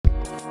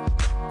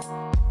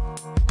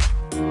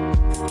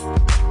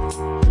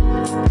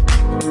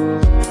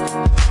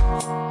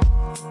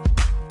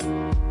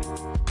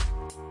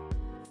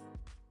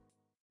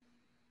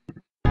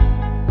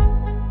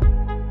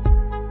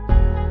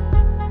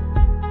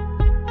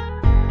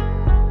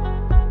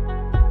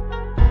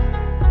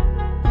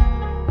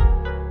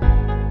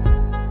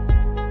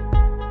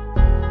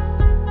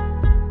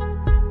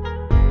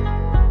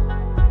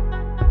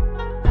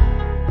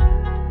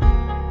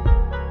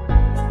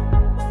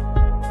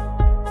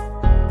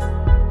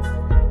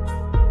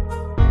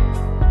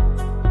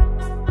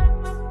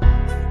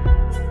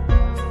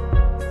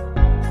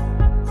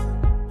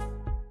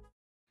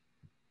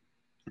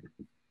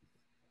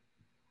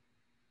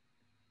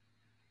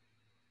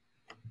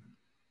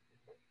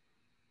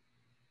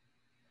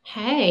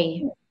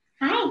Hey,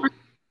 Hi.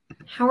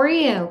 how are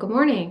you? Good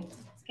morning.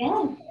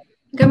 Good.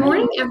 Good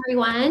morning,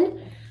 everyone.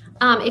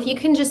 If you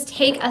can just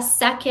take a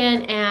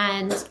second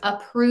and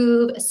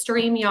approve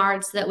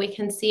StreamYard so that we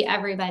can see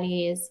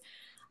everybody's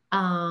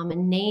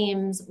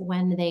names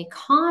when they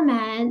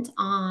comment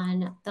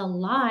on the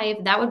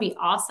live, that would be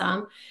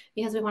awesome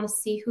because we want to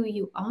see who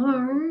you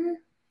are.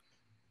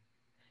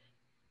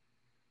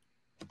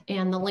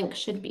 And the link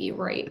should be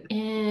right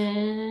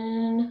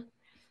in.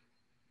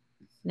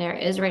 There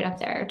it is right up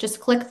there. Just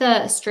click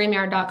the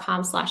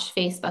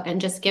streamyard.com/Facebook and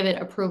just give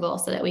it approval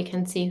so that we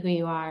can see who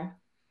you are.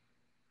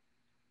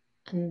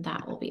 And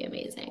that will be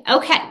amazing.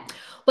 Okay.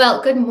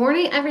 Well, good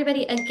morning,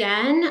 everybody.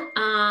 Again,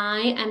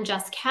 I am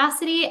Jess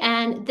Cassidy,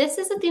 and this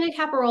is Athena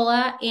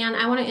Caparola, and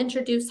I want to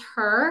introduce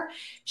her.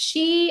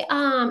 She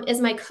is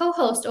my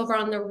co-host over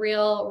on the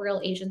Real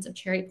Agents of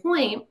Cherry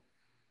Point.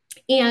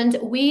 And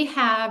we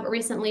have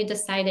recently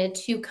decided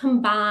to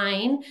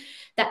combine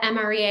the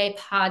MREA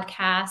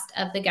podcast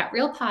of the Get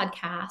Real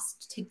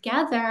podcast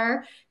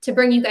together to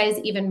bring you guys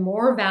even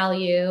more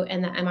value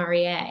in the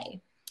MREA.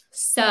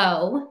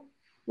 So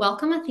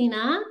welcome,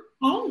 Athena.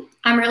 Hey,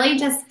 I'm really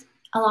just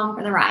along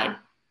for the ride.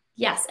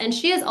 Yes, and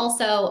she is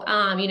also,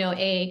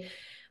 a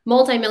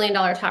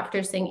multi-million-dollar top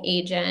producing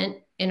agent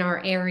in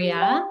our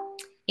area.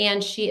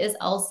 And she is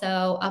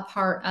also a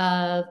part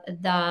of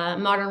the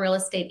Modern Real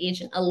Estate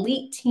Agent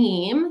Elite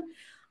team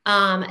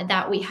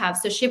that we have.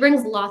 So she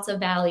brings lots of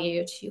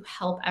value to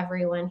help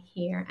everyone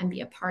here and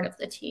be a part of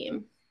the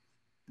team.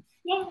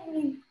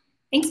 Yay.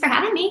 Thanks for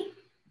having me.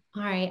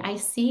 All right. I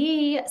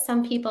see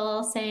some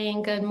people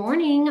saying good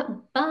morning,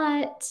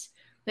 but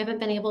we haven't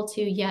been able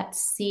to yet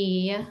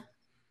see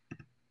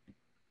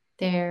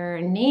their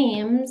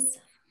names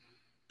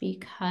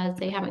because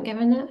they haven't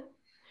given it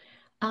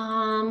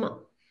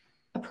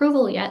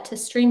approval yet to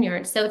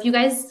StreamYard. So if you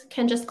guys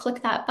can just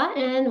click that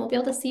button, we'll be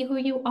able to see who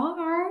you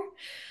are.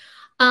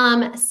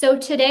 So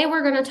today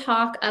we're going to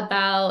talk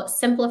about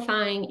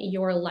simplifying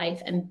your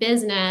life and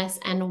business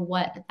and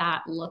what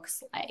that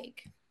looks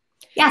like.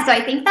 Yeah, so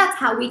I think that's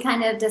how we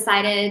kind of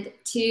decided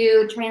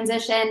to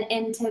transition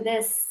into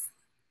this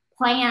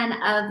plan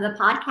of the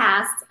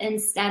podcast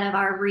instead of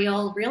our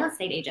real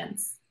estate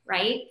agents,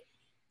 right?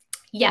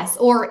 Yes,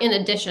 or in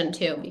addition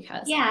to,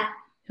 because yeah,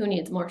 who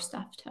needs more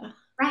stuff to...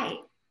 Right.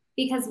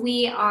 Because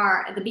we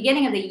are at the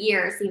beginning of the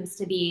year seems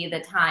to be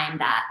the time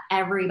that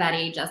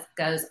everybody just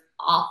goes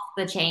off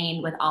the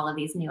chain with all of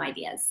these new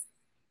ideas.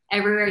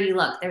 Everywhere you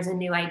look, there's a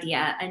new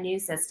idea, a new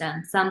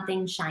system,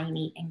 something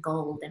shiny and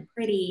gold and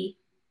pretty.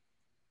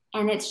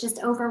 And it's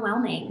just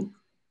overwhelming.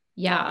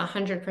 Yeah,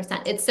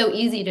 100%. It's so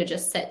easy to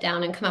just sit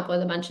down and come up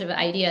with a bunch of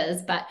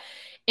ideas, but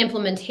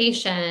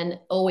implementation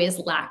always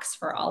lacks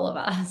for all of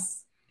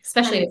us,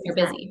 especially 100%. If you're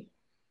busy.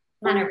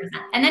 100%.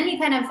 And then you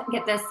kind of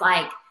get this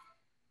like,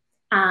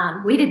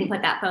 we didn't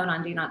put that phone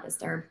on Do Not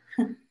Disturb.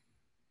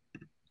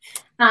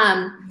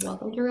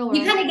 Welcome to real world.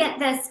 You kind of get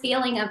this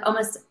feeling of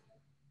almost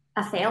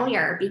a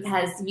failure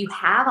because you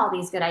have all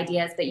these good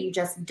ideas, but you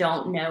just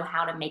don't know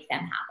how to make them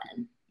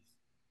happen.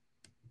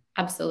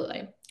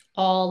 Absolutely.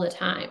 All the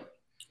time.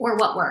 Or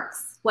what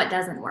works, what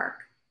doesn't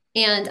work.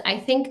 And I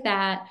think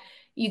that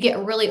you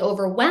get really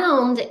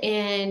overwhelmed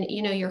in,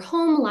 your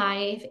home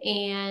life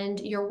and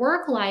your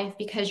work life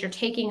because you're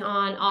taking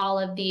on all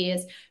of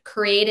these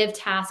creative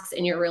tasks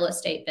in your real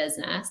estate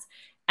business,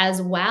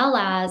 as well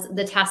as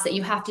the tasks that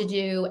you have to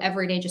do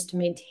every day just to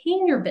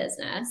maintain your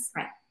business.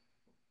 Right.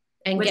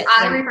 And which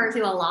I refer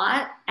to a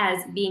lot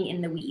as being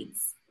in the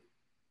weeds.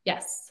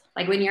 Yes.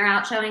 Like when you're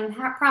out showing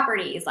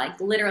properties, like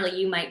literally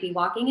you might be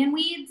walking in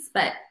weeds,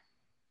 but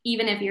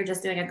even if you're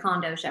just doing a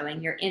condo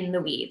showing, you're in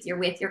the weeds, you're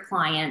with your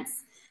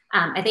clients.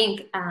 I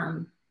think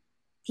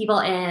people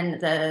in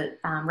the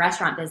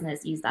restaurant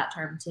business use that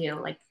term too,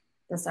 like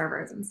the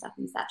servers and stuff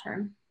use that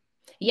term.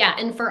 Yeah.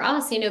 And for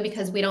us,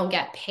 because we don't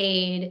get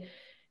paid,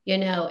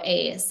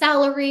 a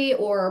salary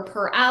or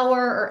per hour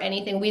or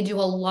anything, we do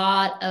a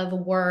lot of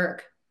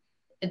work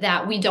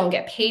that we don't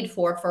get paid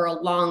for a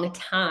long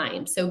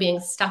time. So being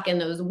stuck in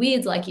those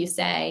weeds, like you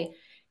say,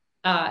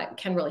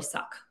 can really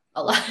suck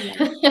a lot.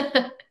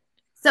 Yeah.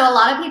 So a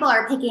lot of people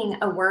are picking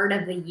a word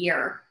of the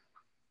year,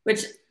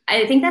 which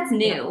I think that's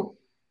new.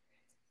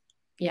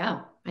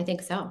 Yeah, I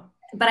think so.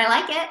 But I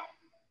like it.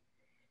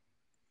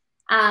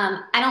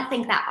 I don't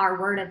think that our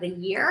word of the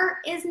year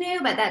is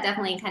new, but that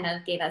definitely kind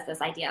of gave us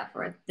this idea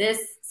for this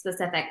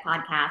specific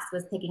podcast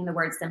was picking the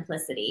word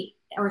simplicity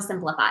or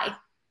simplify.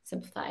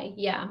 Simplify,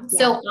 yeah.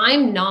 So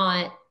I'm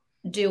not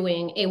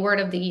doing a word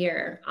of the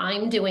year.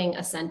 I'm doing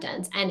a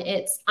sentence and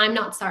it's, I'm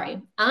not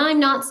sorry. I'm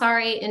not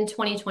sorry in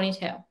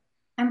 2022.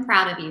 I'm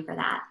proud of you for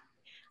that.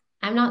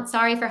 I'm not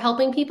sorry for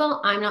helping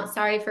people. I'm not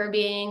sorry for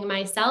being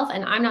myself.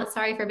 And I'm not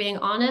sorry for being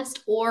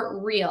honest or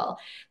real.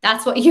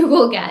 That's what you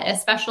will get,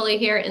 especially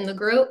here in the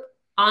group.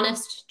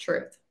 Honest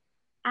truth.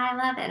 I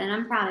love it. And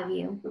I'm proud of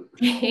you.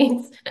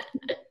 Thanks.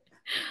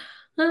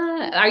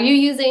 Are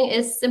you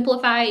is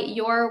simplify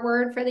your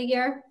word for the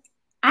year?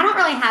 I don't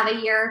really have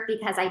a year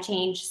because I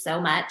changed so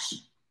much.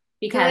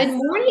 Good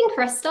morning,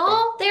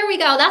 Crystal. There we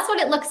go. That's what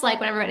it looks like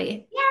when I'm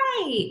ready.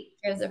 right.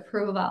 There's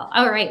approval.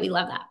 All right. We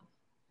love that.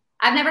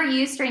 I've never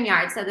used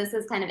StreamYard, so this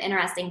is kind of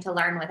interesting to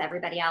learn with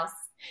everybody else.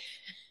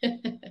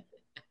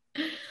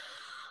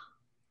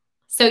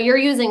 So you're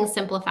using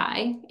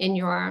Simplify in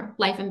your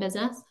life and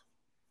business?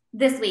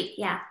 This week,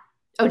 yeah.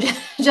 Oh, just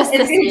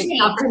this week.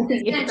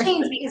 It's going to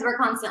change because we're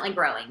constantly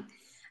growing.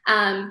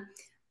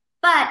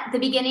 But the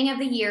beginning of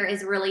the year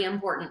is really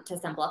important to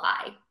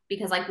simplify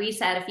because, like we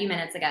said a few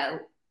minutes ago,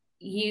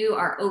 you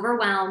are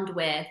overwhelmed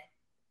with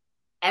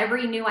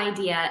every new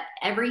idea.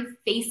 Every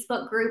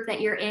Facebook group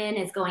that you're in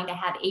is going to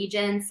have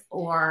agents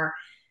or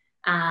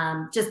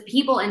just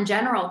people in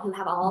general who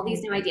have all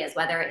these new ideas,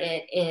 whether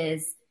it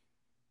is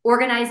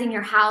organizing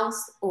your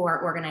house or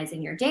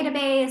organizing your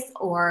database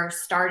or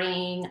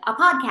starting a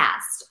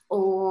podcast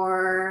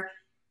or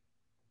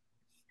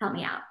help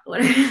me out.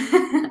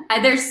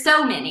 There's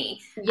so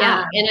many.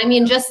 Yeah. And I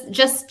mean,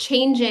 just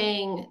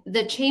changing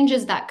the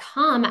changes that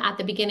come at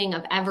the beginning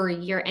of every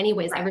year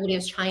anyways. Right. Everybody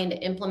is trying to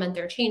implement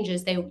their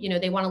changes. They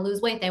want to lose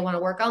weight. They want to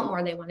work out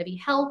more. They want to be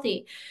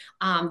healthy.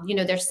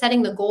 They're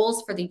setting the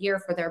goals for the year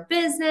for their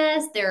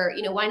business. They're,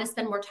 wanting to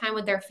spend more time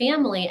with their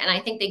family. And I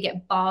think they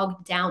get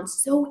bogged down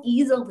so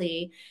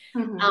easily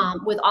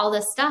with all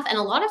this stuff. And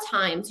a lot of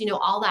times,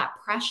 all that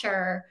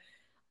pressure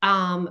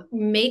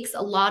makes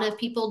a lot of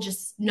people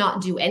just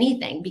not do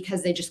anything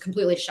because they just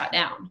completely shut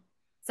down.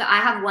 So I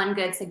have one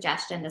good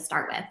suggestion to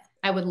start with.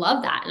 I would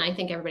love that. And I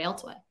think everybody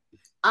else would.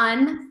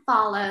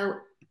 Unfollow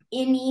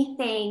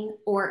anything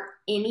or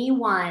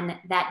anyone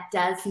that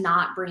does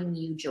not bring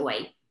you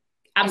joy.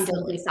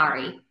 Absolutely.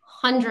 Sorry.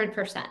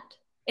 100%.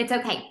 It's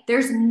okay.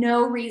 There's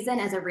no reason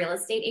as a real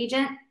estate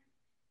agent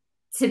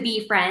to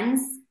be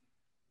friends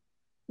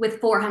with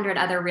 400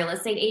 other real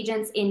estate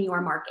agents in your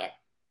market.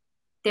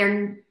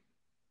 They're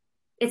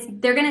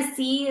going to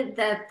see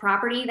the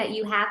property that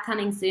you have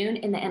coming soon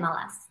in the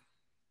MLS.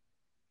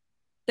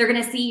 They're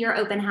going to see your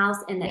open house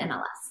in the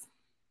MLS.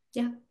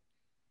 Yeah.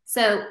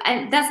 So,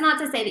 and that's not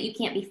to say that you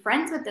can't be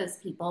friends with those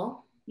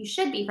people. You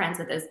should be friends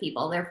with those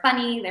people. They're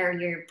funny. They're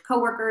your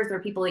coworkers. They're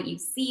people that you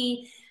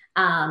see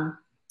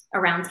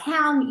around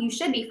town. You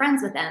should be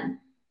friends with them,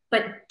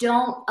 but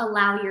don't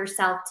allow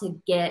yourself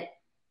to get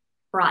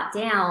brought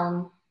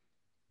down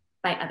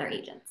by other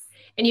agents.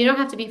 And you don't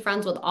have to be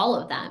friends with all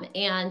of them.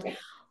 And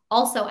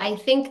also, I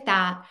think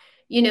that,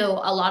 a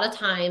lot of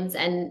times,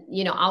 and,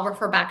 I'll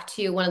refer back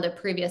to one of the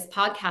previous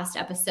podcast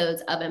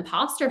episodes of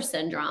imposter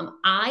syndrome.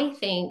 I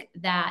think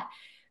that,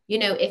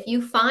 if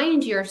you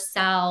find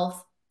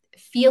yourself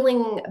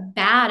feeling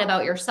bad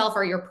about yourself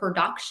or your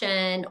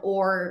production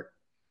or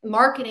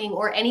marketing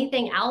or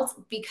anything else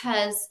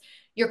because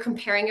you're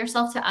comparing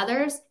yourself to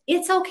others,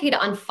 it's okay to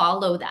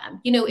unfollow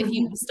them. If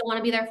you still want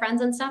to be their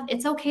friends and stuff,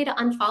 it's okay to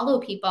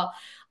unfollow people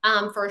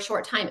for a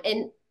short time.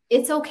 And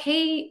it's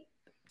okay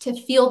to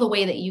feel the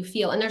way that you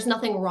feel. And there's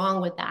nothing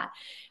wrong with that.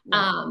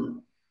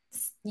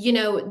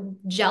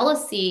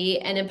 Jealousy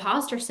and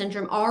imposter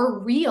syndrome are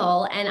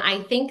real. And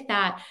I think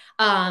that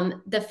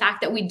the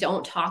fact that we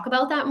don't talk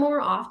about that more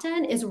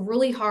often is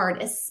really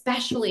hard,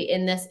 especially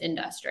in this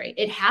industry.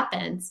 It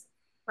happens.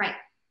 Right.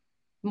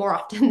 More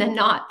often than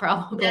not,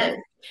 probably. Yes.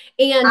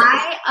 And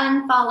I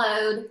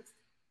unfollowed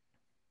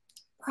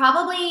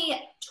probably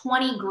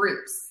 20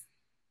 groups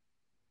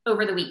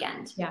over the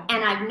weekend. Yeah.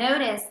 And I've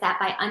noticed that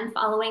by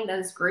unfollowing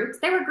those groups,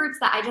 there were groups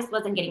that I just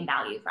wasn't getting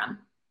value from.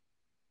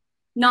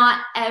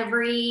 Not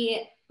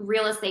every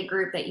real estate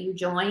group that you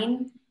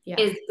join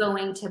is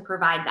going to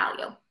provide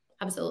value.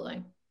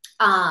 Absolutely.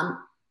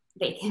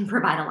 They can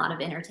provide a lot of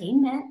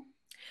entertainment.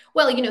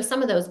 Well,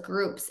 some of those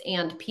groups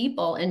and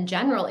people in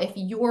general, if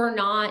you're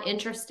not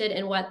interested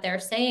in what they're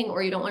saying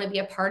or you don't want to be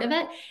a part of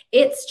it,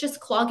 it's just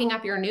clogging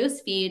up your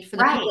news feed for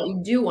the people that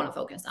you do want to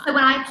focus on. So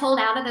when I pulled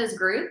out of those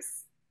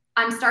groups,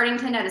 I'm starting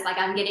to notice,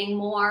 I'm getting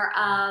more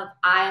of,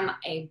 I'm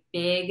a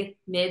big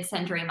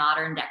mid-century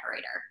modern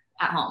decorator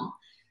at home.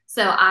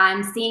 So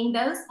I'm seeing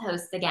those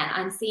posts again.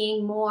 I'm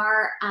seeing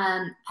more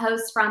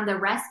posts from the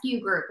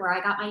rescue group where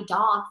I got my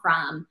dog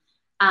from.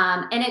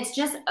 And it's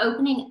just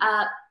opening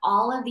up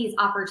all of these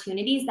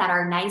opportunities that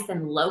are nice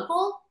and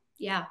local.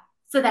 Yeah.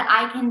 So that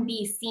I can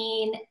be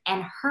seen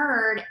and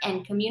heard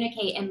and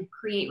communicate and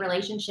create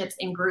relationships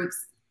in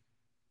groups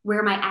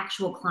where my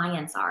actual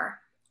clients are.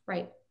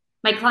 Right.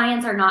 My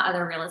clients are not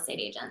other real estate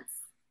agents.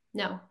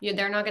 No,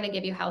 they're not going to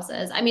give you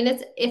houses. I mean,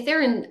 if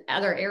they're in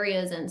other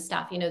areas and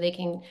stuff, they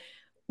can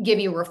give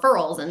you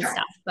referrals and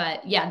stuff,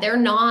 but they're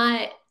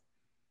not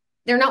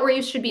where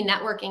you should be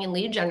networking and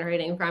lead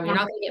generating from. You're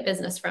not going to get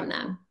business from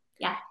them.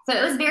 Yeah. So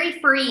it was very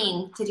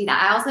freeing to do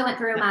that. I also went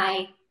through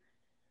my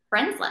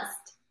friends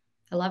list.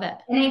 I love it.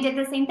 And I did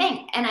the same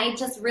thing. And I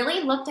just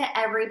really looked at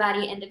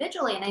everybody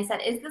individually and I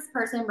said, is this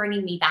person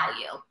bringing me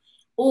value?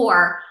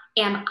 Or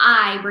am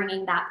I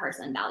bringing that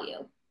person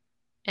value?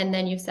 And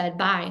then you said,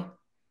 bye.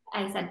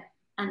 I said,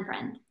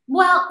 unfriend.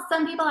 Well,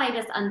 some people I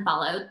just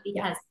unfollowed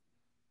because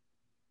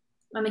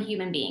I'm a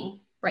human being.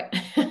 Right.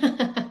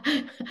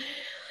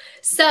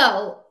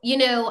 So,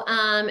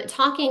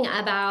 talking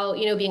about,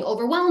 being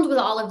overwhelmed with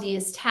all of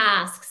these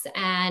tasks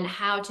and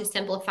how to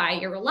simplify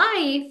your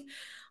life,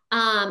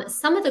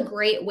 Some of the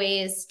great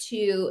ways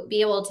to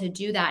be able to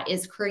do that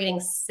is creating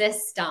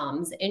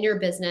systems in your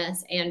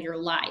business and your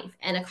life.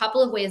 And a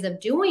couple of ways of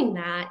doing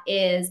that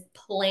is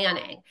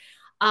planning.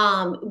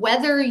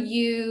 Whether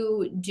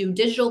you do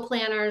digital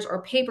planners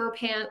or paper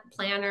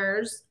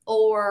planners,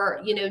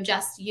 or,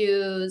 just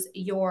use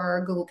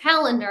your Google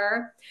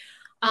Calendar,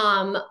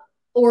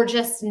 or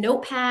just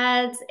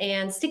notepads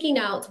and sticky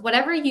notes,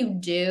 whatever you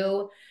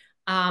do,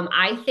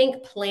 I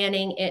think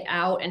planning it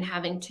out and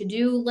having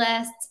to-do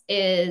lists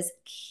is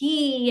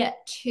key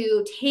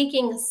to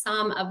taking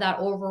some of that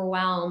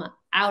overwhelm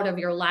out of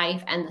your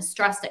life and the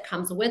stress that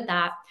comes with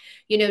that.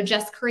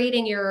 Just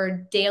creating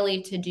your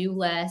daily to-do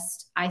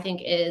list, I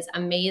think, is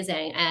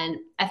amazing. And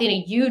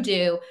Athena, you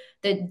do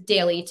the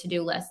daily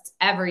to-do lists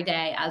every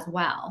day as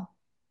well.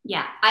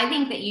 Yeah, I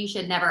think that you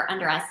should never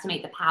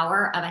underestimate the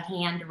power of a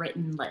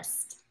handwritten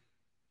list.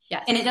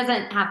 Yes. And it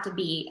doesn't have to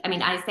be,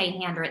 I say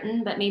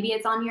handwritten, but maybe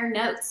it's on your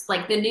notes.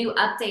 Like the new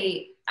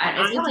update,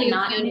 it's probably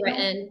not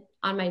handwritten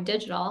on my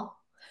digital.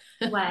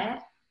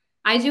 What?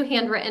 I do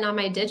handwritten on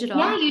my digital.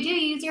 Yeah, you do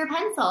use your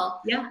pencil.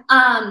 Yeah.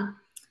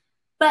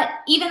 But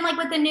even like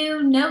with the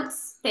new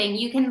notes thing,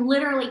 you can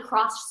literally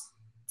cross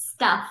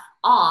stuff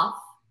off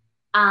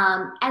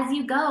as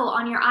you go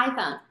on your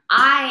iPhone.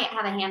 I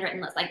have a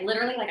handwritten list, like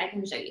literally, like I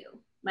can show you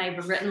my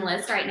written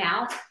list right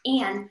now.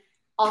 And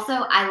also,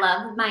 I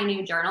love my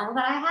new journal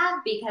that I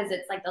have because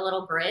it's like the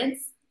little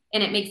grids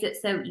and it makes it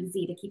so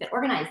easy to keep it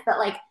organized. But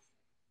like,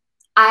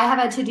 I have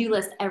a to-do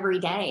list every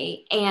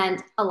day.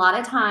 And a lot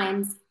of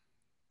times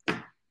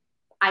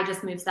I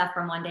just move stuff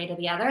from one day to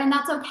the other. And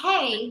that's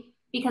okay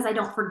because I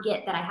don't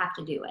forget that I have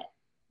to do it.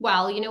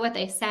 Well, you know what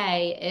they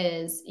say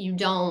is you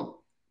don't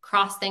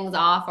cross things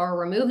off or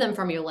remove them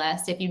from your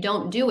list. If you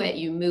don't do it,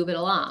 you move it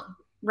along.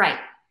 Right.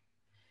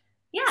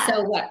 Yeah.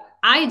 So what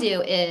I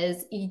do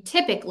is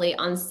typically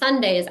on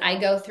Sundays, I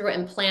go through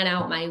and plan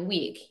out my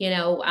week,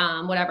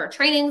 whatever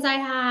trainings I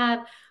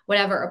have,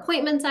 whatever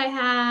appointments I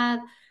have,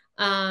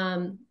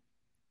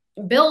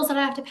 bills that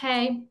I have to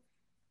pay.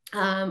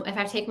 If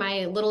I take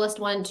my littlest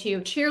one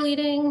to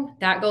cheerleading,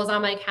 that goes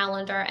on my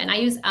calendar. And I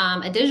use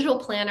a digital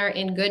planner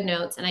in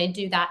GoodNotes. And I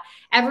do that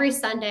every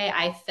Sunday.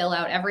 I fill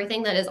out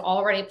everything that is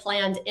already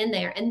planned in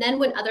there. And then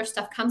when other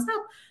stuff comes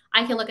up,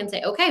 I can look and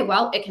say, okay,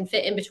 well, it can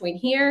fit in between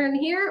here and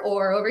here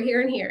or over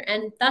here and here.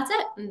 And that's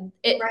it. And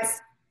it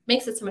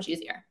makes it so much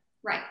easier.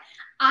 Right.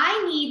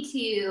 I need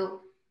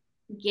to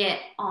get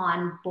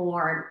on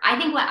board. I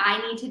think what I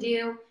need to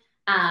do,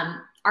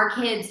 our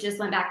kids just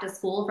went back to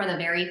school for the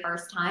very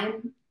first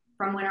time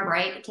from winter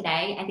break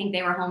today. I think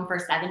they were home for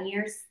 7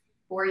 years,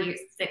 4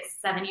 years, 6,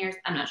 7 years.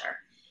 I'm not sure.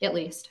 At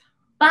least.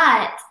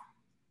 But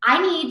I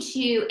need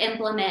to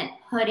implement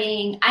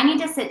I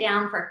need to sit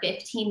down for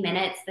 15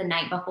 minutes the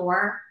night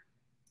before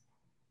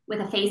with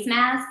a face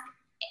mask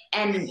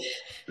and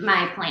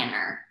my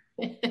planner.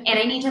 And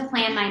I need to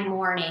plan my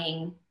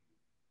morning.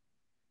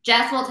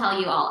 Jess will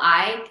tell you all,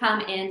 I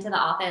come into the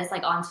office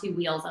like on 2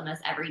 wheels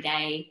almost every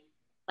day,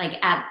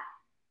 like at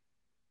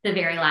the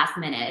very last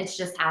minute. It's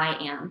just how I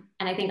am.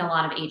 And I think a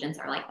lot of agents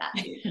are like that.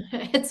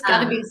 It's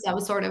got to be some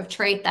sort of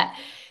trait that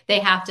they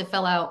have to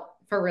fill out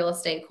for real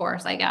estate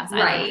course, I guess.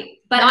 Right.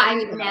 But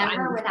I'm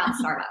never without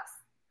Starbucks.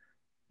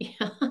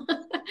 Yeah.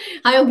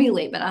 I'll be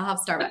late, but I'll have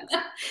Starbucks.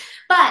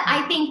 But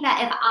I think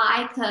that if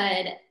I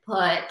could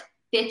put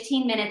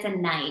 15 minutes a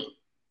night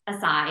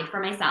aside for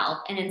myself,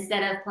 and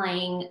instead of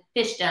playing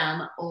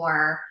Fishdom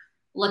or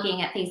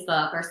looking at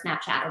Facebook or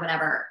Snapchat or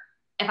whatever,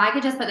 if I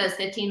could just put those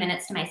 15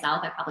 minutes to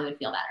myself, I probably would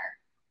feel better.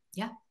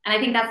 Yeah. And I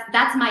think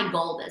that's my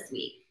goal this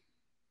week.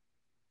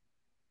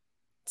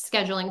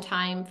 Scheduling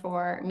time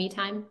for me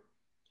time.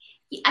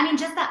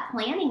 Just that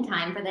planning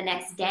time for the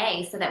next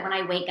day so that when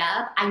I wake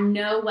up, I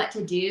know what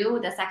to do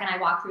the second I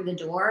walk through the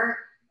door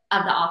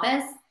of the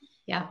office.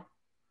 Yeah.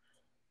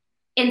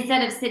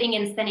 Instead of sitting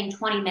and spending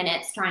 20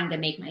 minutes trying to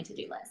make my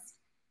to-do list.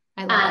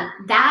 I love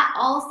it. That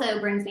also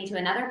brings me to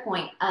another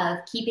point of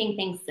keeping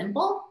things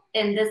simple.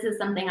 And this is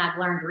something I've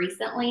learned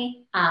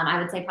recently. I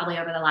would say probably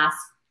over the last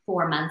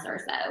 4 months or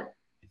so.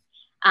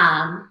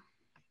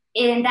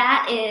 And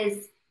that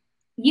is,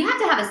 you have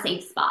to have a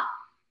safe spot.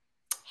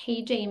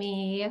 Hey,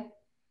 Jamie.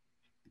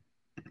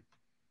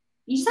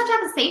 You just have to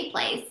have a safe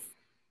place.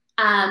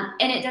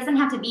 And it doesn't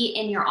have to be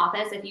in your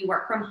office. If you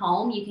work from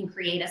home, you can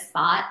create a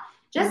spot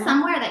just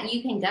somewhere that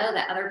you can go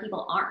that other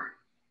people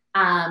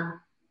aren't.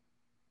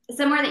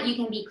 Somewhere that you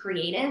can be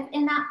creative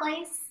in that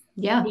place.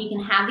 Yeah. You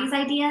can have these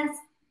ideas.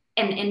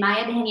 And in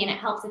my opinion, it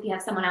helps if you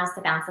have someone else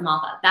to bounce them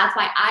off of. That's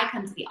why I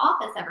come to the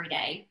office every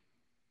day.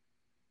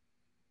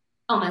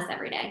 Almost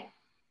every day.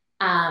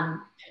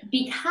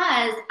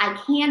 Because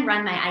I can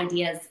run my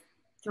ideas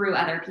through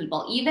other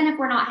people, even if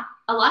we're not.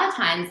 A lot of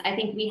times I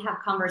think we have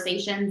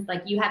conversations,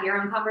 like you have your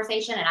own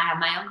conversation and I have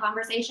my own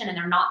conversation, and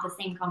they're not the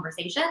same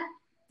conversation.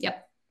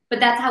 Yep. But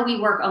that's how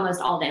we work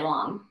almost all day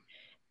long.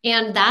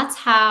 And that's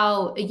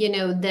how,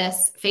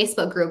 this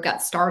Facebook group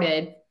got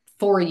started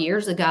 4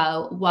 years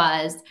ago,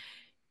 was,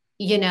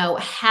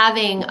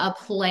 having a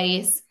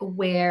place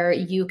where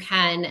you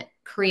can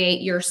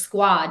create your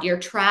squad, your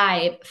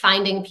tribe,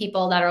 finding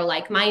people that are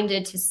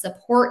like-minded to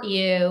support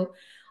you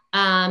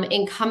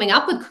in coming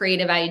up with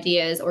creative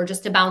ideas or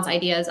just to bounce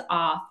ideas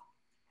off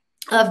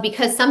of,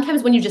 because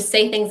sometimes when you just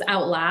say things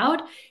out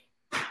loud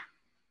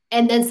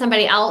and then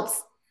somebody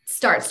else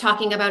starts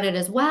talking about it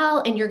as well,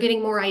 and you're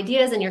getting more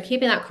ideas and you're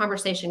keeping that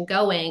conversation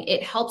going,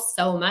 it helps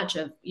so much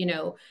of,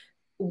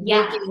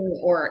 working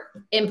or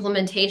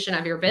implementation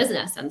of your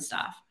business and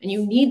stuff. And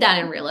you need that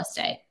in real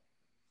estate.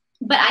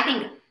 But I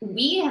think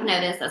we have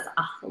noticed this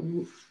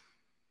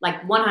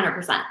like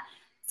 100%.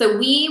 So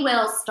we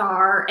will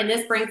start, and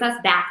this brings us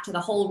back to the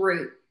whole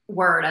root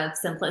word of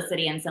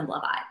simplicity and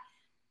simplify.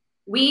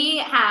 We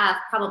have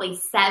probably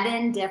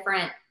 7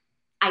 different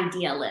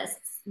idea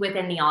lists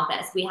within the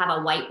office. We have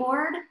a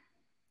whiteboard.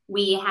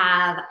 We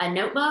have a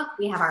notebook.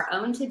 We have our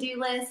own to-do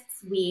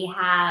lists. We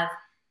have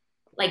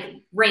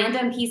like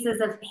random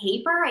pieces of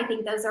paper. I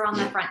think those are on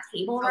the front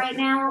table right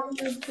now.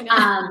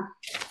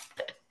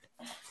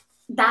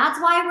 That's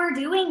why we're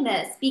doing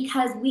this,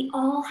 because we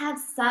all have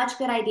such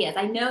good ideas.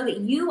 I know that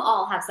you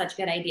all have such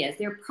good ideas.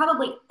 You've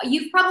probably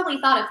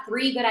thought of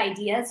 3 good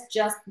ideas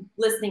just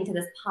listening to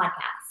this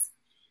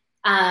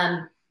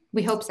podcast.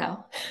 We hope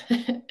so.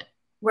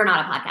 We're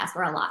not a podcast.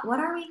 We're a lot. What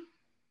are we?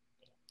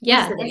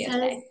 Yeah.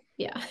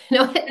 Yeah.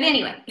 No. But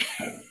anyway,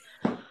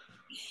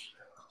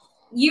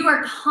 you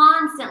are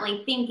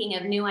constantly thinking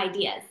of new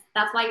ideas.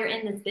 That's why you're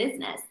in this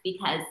business,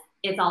 because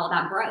it's all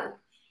about growth.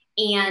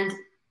 And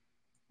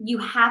you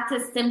have to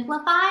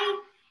simplify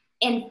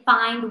and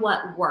find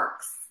what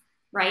works,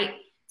 right?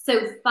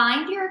 So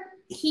find your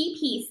key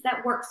piece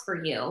that works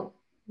for you,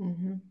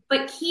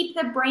 but keep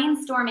the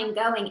brainstorming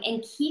going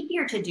and keep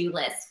your to-do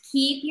list,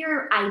 keep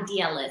your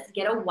idea list,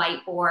 get a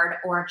whiteboard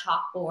or a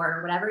chalkboard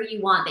or whatever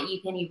you want that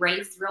you can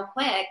erase real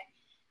quick.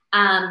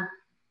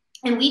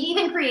 And we've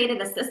even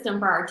created a system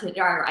for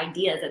our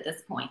ideas at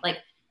this point. Like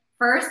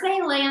first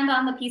they land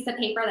on the piece of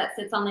paper that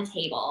sits on the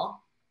table.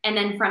 And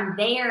then from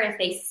there, if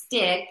they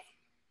stick,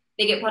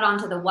 they get put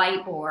onto the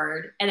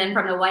whiteboard. And then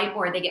from the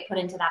whiteboard, they get put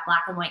into that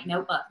black and white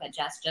notebook that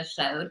Jess just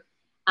showed.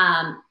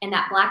 And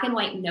that black and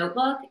white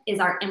notebook is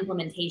our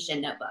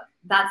implementation notebook.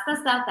 That's the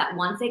stuff that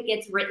once it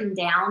gets written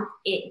down,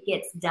 it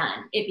gets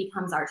done. It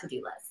becomes our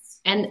to-do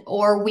list.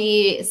 Or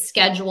we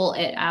schedule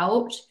it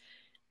out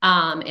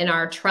in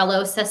our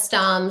Trello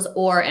systems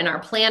or in our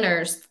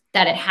planners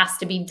that it has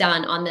to be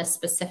done on this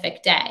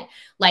specific day.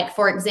 Like,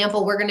 for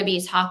example, we're going to be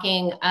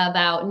talking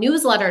about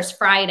newsletters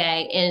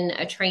Friday in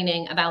a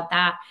training about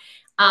that.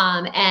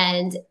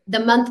 And the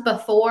month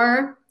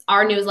before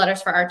our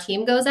newsletters for our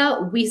team goes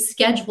out, we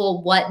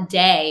schedule what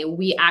day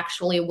we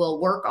actually will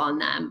work on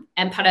them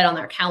and put it on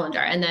their calendar.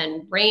 And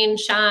then rain,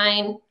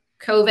 shine,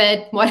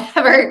 COVID,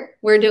 whatever,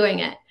 we're doing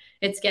it.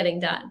 It's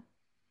getting done.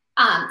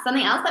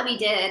 Something else that we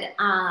did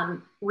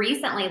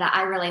recently that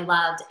I really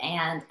loved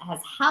and has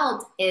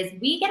helped is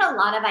we get a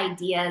lot of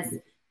ideas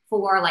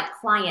for like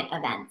client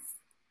events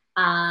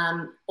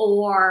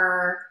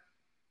or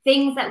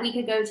things that we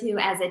could go to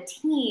as a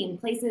team,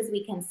 places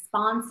we can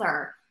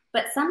sponsor.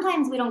 But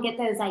sometimes we don't get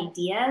those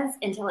ideas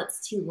until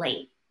it's too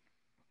late.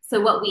 So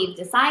what we've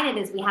decided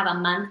is we have a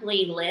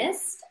monthly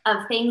list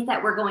of things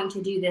that we're going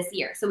to do this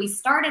year. So we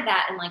started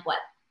that in like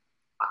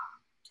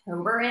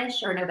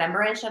October-ish or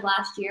November-ish of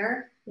last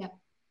year. Yep.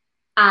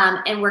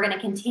 And we're going to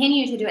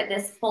continue to do it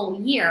this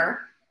full year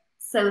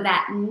so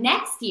that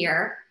next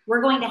year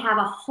we're going to have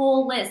a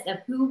whole list of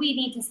who we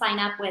need to sign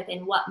up with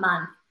in what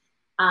month,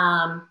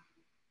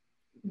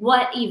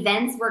 what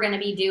events we're going to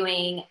be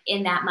doing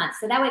in that month.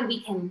 So that way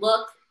we can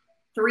look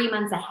 3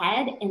 months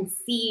ahead and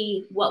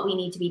see what we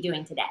need to be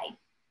doing today.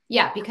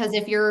 Yeah, because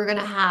if you're going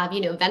to have,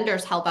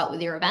 vendors help out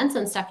with your events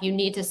and stuff, you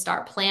need to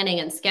start planning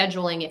and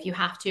scheduling. If you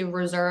have to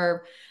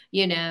reserve,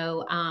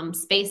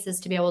 spaces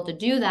to be able to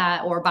do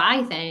that or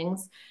buy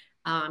things,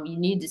 you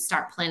need to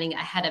start planning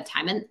ahead of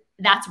time. And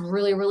that's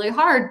really, really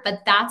hard. But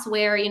that's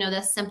where,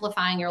 this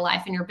simplifying your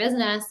life and your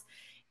business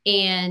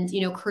and,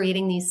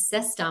 creating these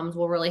systems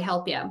will really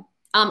help you.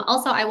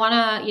 Also, I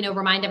want to,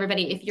 remind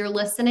everybody, if you're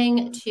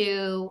listening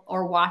to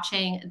or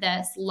watching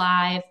this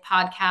live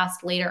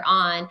podcast later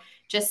on,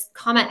 just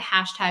comment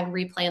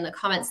 #replay in the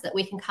comments so that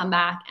we can come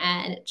back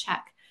and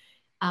check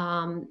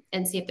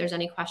and see if there's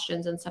any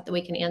questions and stuff that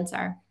we can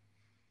answer.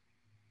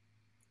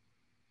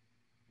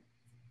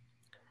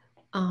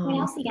 What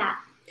else you got?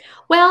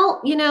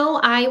 Well,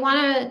 I want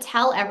to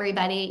tell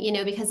everybody,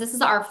 because this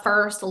is our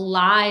first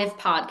live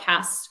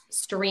podcast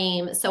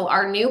stream. So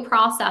our new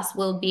process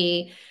will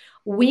be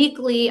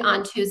weekly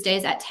on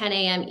Tuesdays at 10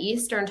 a.m.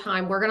 Eastern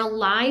time. We're going to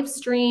live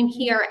stream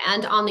here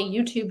and on the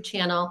YouTube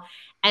channel.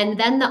 And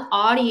then the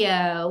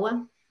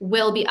audio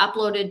will be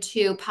uploaded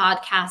to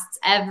podcasts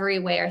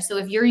everywhere. So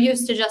if you're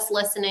used to just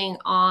listening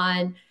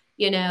on,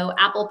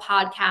 Apple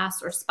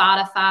Podcasts or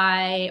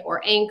Spotify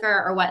or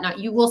Anchor or whatnot,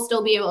 you will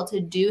still be able to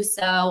do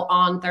so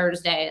on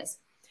Thursdays.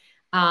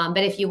 But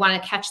if you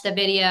want to catch the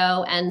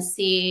video and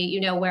see,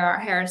 where our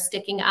hair is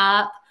sticking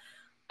up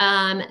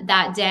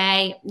that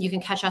day, you can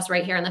catch us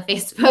right here in the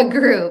Facebook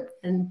group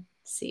and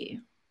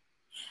see.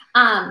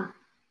 I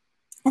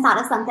thought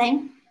of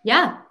something.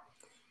 Yeah.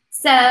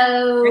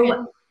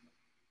 So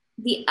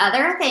the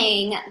other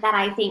thing that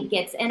I think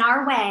gets in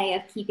our way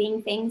of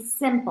keeping things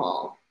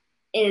simple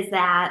is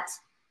that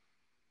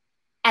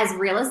as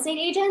real estate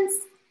agents,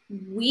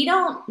 we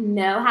don't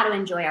know how to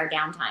enjoy our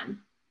downtime.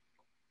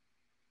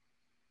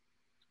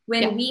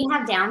 When we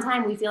have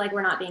downtime, we feel like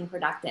we're not being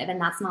productive, and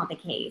that's not the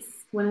case.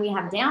 When we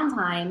have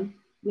downtime,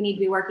 we need to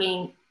be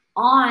working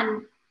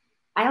on,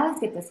 I always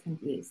get this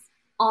confused,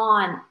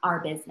 on our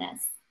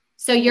business.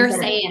 So you're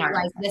saying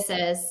like this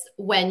is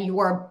when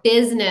your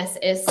business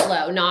is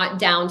slow, not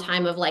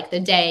downtime of like the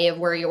day of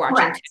where you're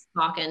watching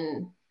TikTok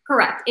and.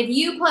 Correct. If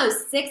you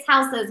close 6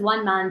 houses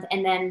 1 month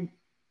and then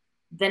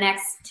the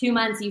next 2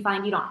 months you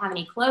find you don't have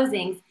any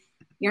closings,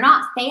 you're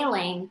not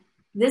failing.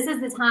 This is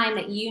the time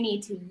that you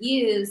need to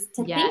use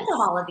to think of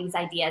all of these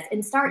ideas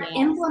and start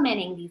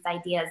implementing these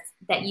ideas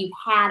that you've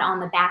had on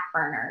the back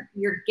burner.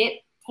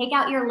 Take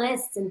out your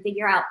lists and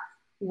figure out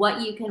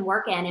what you can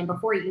work in. And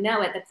before you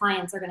know it, the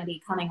clients are going to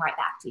be coming right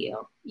back to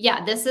you.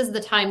 Yeah, this is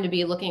the time to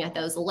be looking at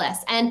those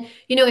lists. And,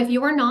 you know, if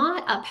you are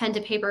not a pen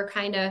to paper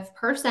kind of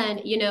person,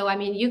 you know, I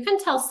mean, you can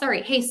tell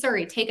Suri, hey,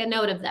 Suri, take a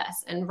note of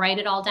this and write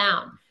it all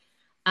down,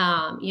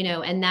 you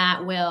know, and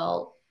that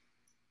will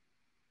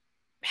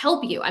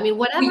help you. I mean,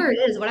 whatever it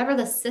is, whatever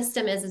the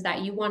system is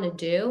that you want to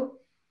do,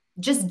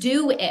 just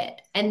do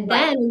it. And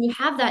then when you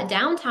have that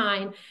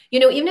downtime, you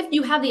know, even if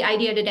you have the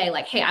idea today,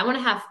 like, hey, I want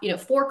to have, you know,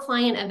 4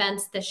 client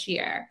events this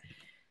year,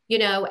 you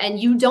know, and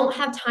you don't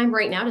have time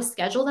right now to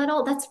schedule that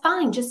all, that's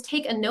fine. Just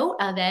take a note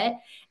of it.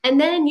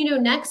 And then, you know,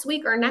 next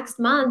week or next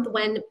month,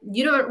 when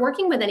you aren't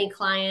working with any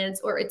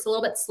clients or it's a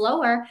little bit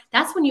slower,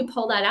 that's when you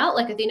pull that out,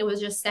 like Athena was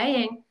just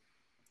saying,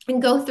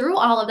 and go through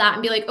all of that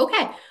and be like,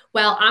 okay,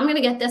 well, I'm going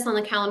to get this on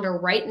the calendar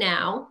right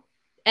now.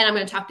 And I'm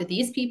going to talk to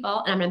these people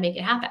and I'm going to make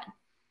it happen.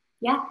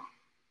 Yeah.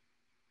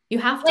 You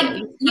have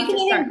to.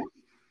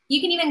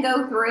 You can even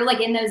go through, like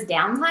in those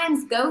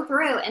downtimes, go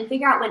through and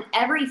figure out when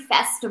every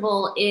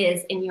festival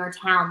is in your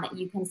town that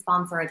you can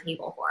sponsor a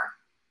table for.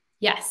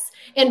 Yes.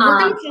 And we're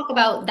going to talk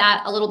about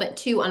that a little bit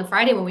too on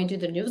Friday when we do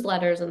the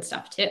newsletters and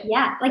stuff too.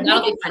 Yeah. Like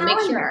that'll be fun. Make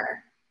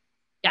sure.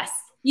 Yes.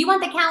 You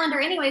want the calendar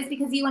anyways,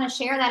 because you want to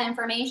share that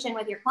information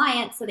with your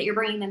clients so that you're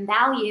bringing them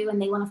value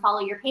and they want to follow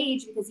your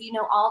page because you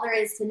know all there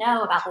is to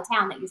know about the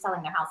town that you're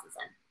selling their houses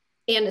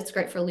in. And it's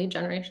great for lead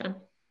generation.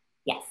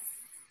 Yes,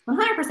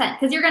 100%.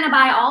 Because you're going to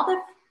buy all the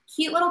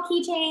cute little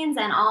keychains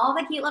and all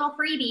the cute little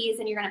freebies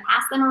and you're going to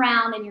pass them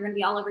around and you're going to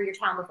be all over your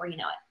town before you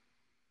know it.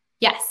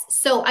 Yes.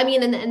 So, I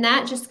mean, and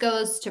that just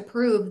goes to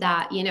prove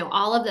that, you know,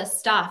 all of this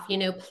stuff, you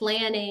know,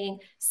 planning,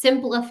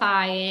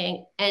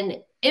 simplifying, and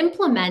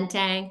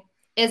implementing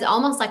is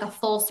almost like a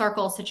full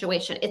circle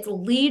situation. It's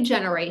lead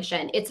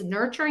generation. It's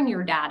nurturing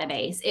your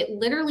database. It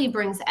literally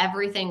brings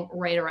everything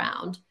right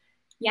around.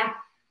 Yeah.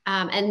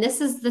 And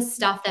this is the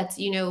stuff that's,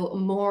 you know,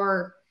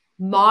 more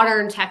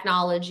modern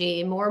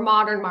technology, more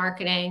modern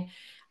marketing,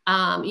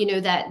 you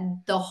know, that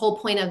the whole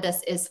point of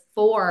this is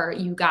for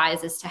you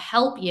guys is to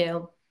help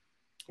you.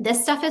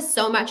 This stuff is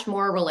so much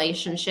more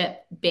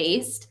relationship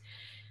based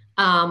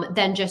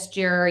than just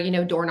your, you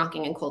know, door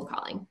knocking and cold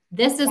calling.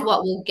 This is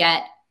what will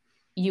get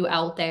you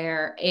out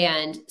there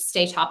and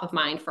stay top of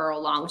mind for a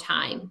long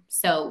time.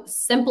 So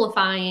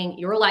simplifying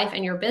your life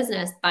and your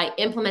business by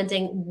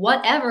implementing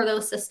whatever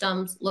those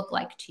systems look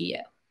like to you.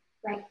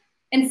 Right.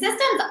 And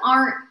systems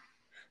aren't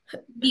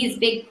these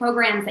big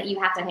programs that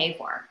you have to pay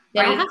for.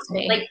 They don't have to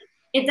be. Like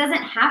it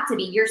doesn't have to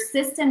be. Your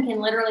system can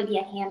literally be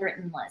a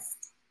handwritten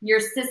list. Your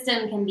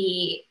system can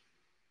be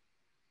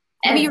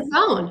maybe your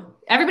phone.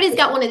 Everybody's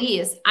got one of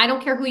these. I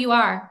don't care who you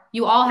are.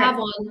 You all have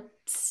one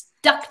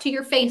stuck to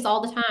your face all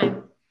the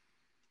time.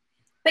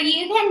 But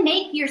you can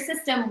make your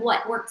system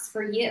what works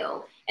for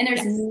you. And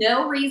there's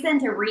no reason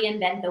to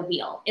reinvent the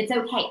wheel. It's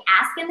okay.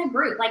 Ask in the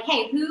group, like,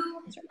 hey,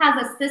 who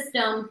has a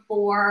system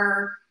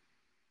for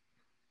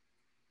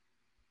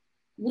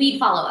lead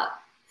follow-up?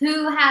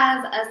 Who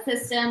has a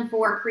system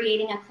for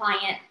creating a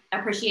client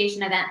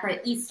appreciation event for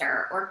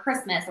Easter or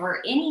Christmas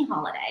or any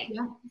holiday?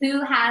 Yeah.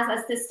 Who has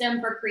a system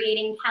for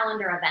creating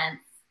calendar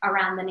events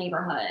around the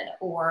neighborhood?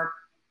 Or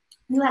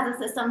who has a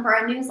system for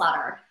a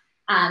newsletter?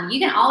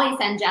 You can always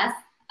send Jess,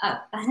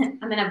 I'm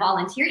going to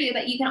volunteer you,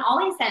 but you can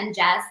always send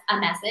Jess a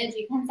message.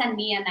 You can send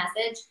me a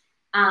message.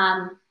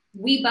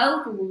 We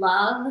both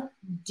love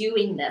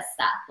doing this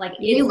stuff. Like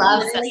it's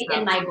literally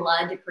in my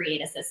blood to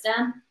create a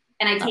system.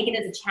 And I take it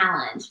as a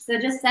challenge. So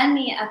just send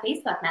me a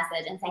Facebook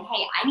message and say,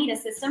 hey, I need a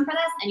system for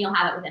this. And you'll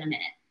have it within a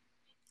minute.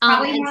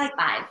 Probably more like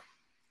 5.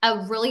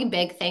 A really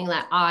big thing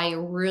that I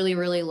really,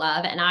 really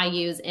love and I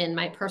use in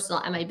my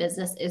personal and my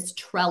business is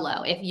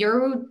Trello. If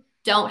you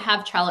don't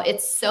have Trello,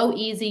 it's so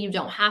easy. You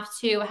don't have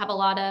to have a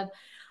lot of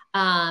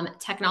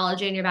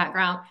technology in your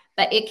background,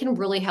 but it can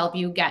really help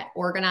you get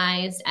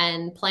organized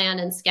and plan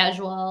and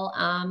schedule.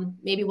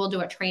 Maybe we'll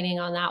do a training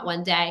on that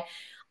one day.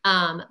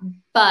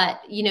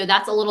 But you know,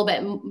 that's a little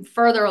bit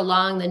further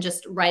along than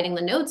just writing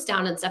the notes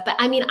down and stuff. But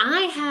I mean,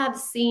 I have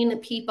seen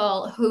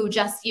people who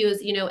just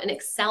use, you know, an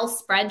Excel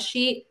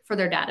spreadsheet for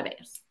their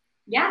database.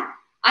 Yeah.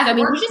 I've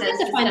worked with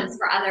systems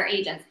for other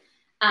agents.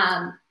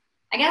 I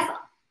guess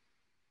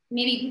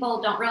maybe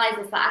people don't realize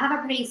this, but I have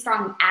a pretty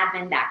strong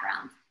admin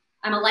background.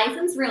 I'm a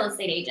licensed real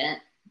estate agent,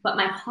 but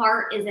my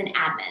heart is in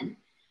admin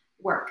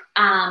work.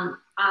 I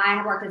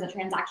have worked as a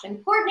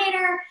transaction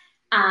coordinator.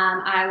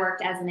 I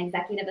worked as an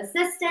executive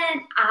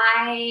assistant.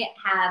 I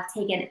have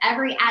taken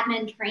every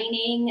admin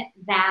training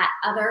that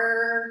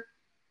other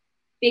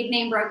big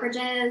name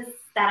brokerages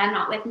that I'm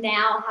not with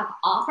now have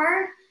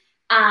offered.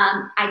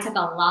 I took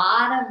a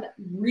lot of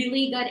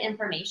really good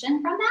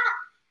information from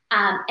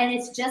that. And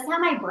it's just how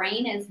my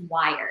brain is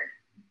wired.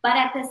 But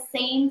at the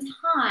same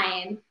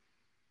time,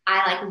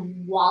 I like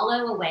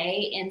wallow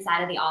away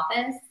inside of the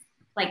office.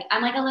 Like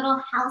I'm like a little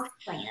house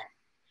plant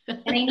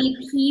and I need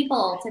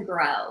people to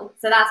grow.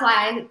 So that's why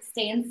I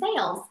stay in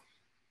sales.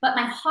 But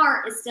my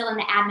heart is still in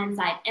the admin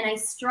side. And I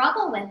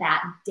struggle with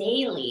that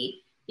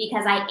daily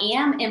because I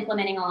am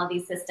implementing all of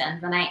these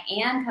systems and I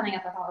am coming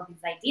up with all of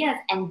these ideas.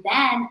 And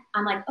then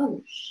I'm like,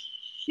 oh,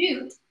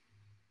 shoot,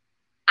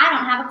 I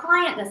don't have a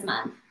client this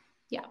month.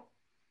 Yeah.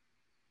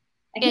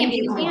 I can't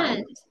be the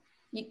one.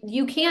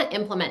 You can't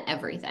implement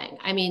everything.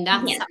 I mean,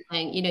 that's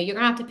something, you're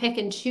going to have to pick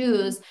and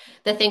choose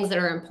the things that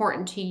are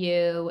important to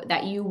you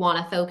that you want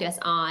to focus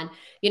on,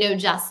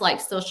 just like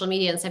social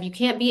media and stuff. You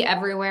can't be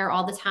everywhere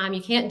all the time.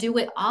 You can't do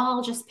it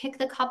all. Just pick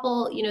the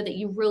couple, that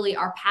you really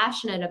are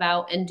passionate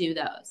about and do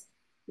those.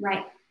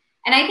 Right.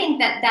 And I think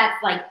that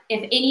that's like,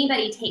 if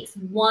anybody takes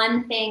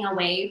one thing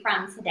away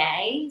from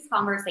today's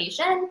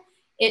conversation,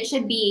 it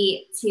should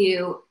be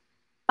to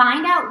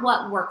find out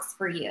what works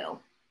for you.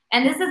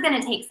 And this is going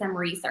to take some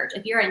research.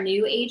 If you're a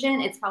new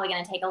agent, it's probably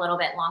going to take a little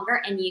bit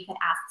longer, and you could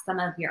ask some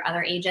of your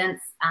other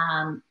agents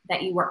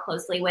that you work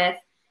closely with.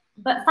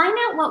 But find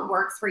out what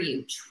works for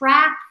you.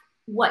 Track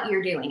what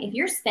you're doing. If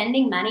you're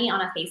spending money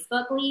on a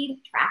Facebook lead,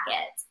 track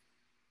it.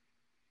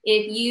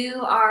 If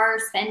you are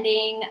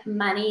spending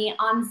money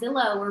on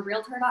Zillow or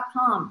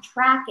Realtor.com,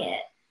 track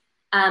it.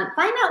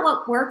 Find out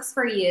what works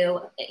for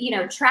you.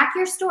 Track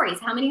your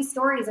stories. How many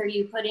stories are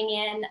you putting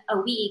in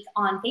a week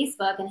on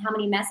Facebook, and how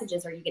many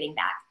messages are you getting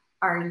back?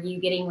 Are you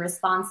getting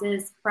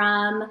responses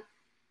from,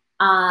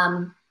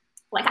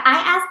 like I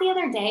asked the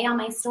other day on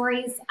my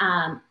stories,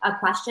 a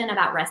question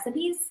about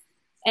recipes,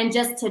 and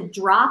just to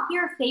drop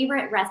your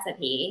favorite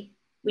recipe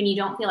when you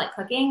don't feel like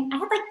cooking. I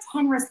had like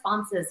 10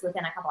 responses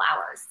within a couple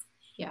hours.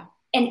 Yeah.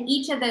 And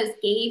each of those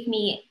gave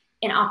me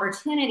an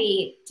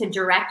opportunity to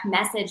direct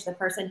message the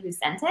person who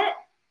sent it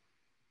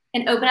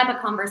and open up a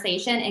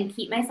conversation and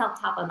keep myself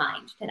top of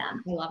mind to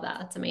them. I love that.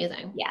 That's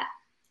amazing. Yeah.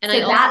 And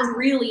so that's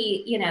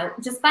really,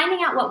 just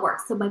finding out what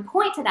works. So my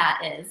point to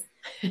that is,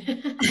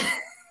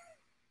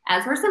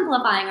 as we're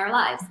simplifying our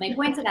lives, my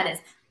point to that is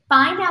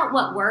find out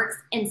what works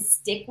and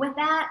stick with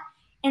that.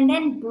 And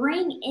then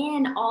bring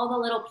in all the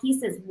little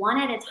pieces one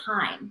at a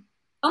time,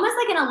 almost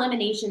like an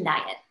elimination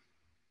diet.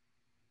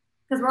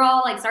 Because we're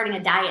all like starting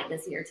a diet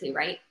this year too,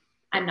 right?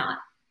 I'm not.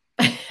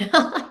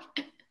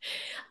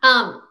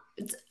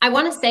 I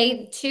want to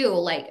say too,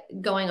 like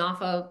going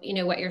off of,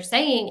 what you're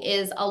saying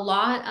is a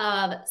lot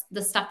of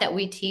the stuff that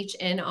we teach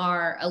in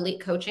our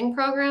elite coaching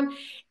program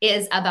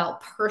is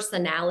about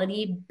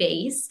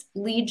personality-based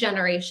lead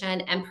generation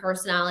and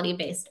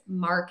personality-based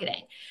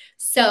marketing.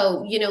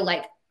 So,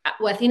 like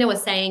what Athena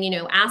was saying,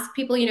 ask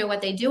people,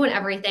 what they do and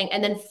everything,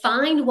 and then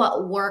find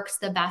what works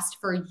the best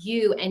for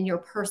you and your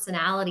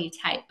personality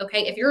type.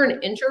 Okay. If you're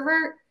an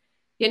introvert,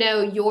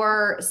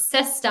 your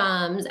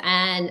systems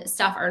and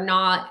stuff are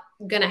not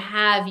going to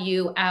have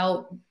you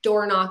out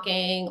door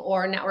knocking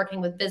or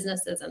networking with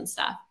businesses and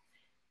stuff.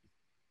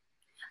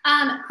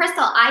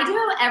 Crystal, I do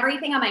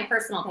everything on my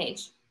personal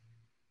page.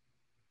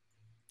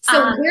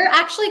 So we're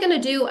actually going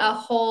to do a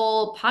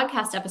whole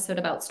podcast episode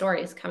about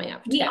stories coming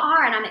up. We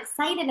are, and I'm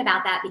excited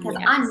about that because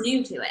I'm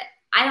new to it.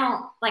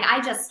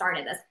 I just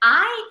started this.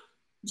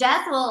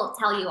 Jess will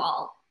tell you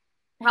all,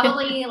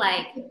 probably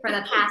like for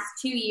the past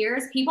 2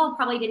 years, people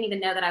probably didn't even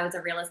know that I was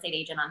a real estate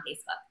agent on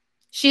Facebook.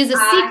 She's a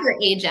secret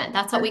agent.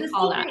 That's what we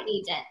call her.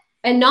 Agent.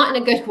 And not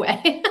in a good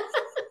way.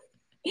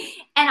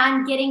 And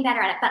I'm getting better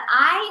at it. But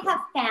I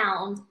have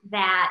found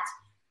that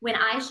when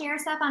I share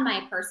stuff on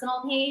my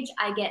personal page,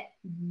 I get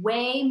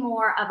way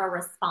more of a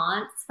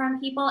response from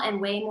people and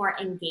way more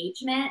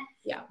engagement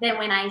than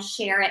when I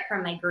share it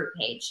from my group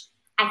page.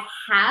 I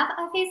have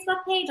a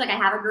Facebook page, like I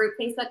have a group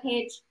Facebook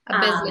page. A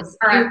business.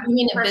 You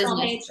mean a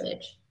business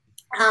page?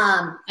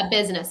 A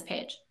business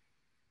page.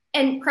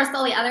 And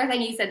Crystal, the other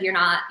thing you said,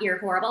 you're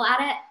horrible at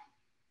it.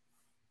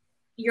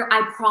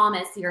 I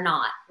promise you're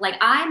not. Like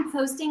I'm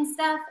posting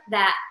stuff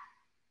that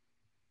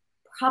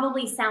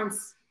probably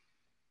sounds,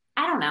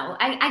 I don't know.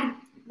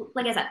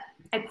 Like I said,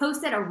 I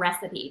posted a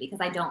recipe because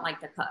I don't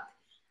like to cook.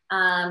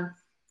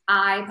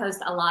 I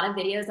post a lot of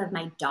videos of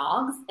my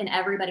dogs, and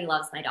everybody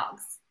loves my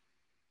dogs.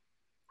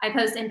 I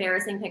post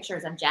embarrassing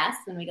pictures of Jess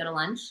when we go to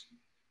lunch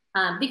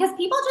because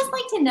people just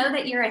like to know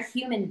that you're a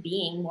human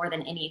being more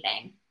than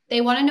anything. They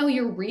want to know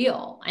you're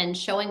real, and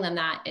showing them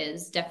that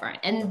is different.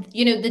 And,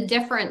 the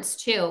difference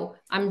too,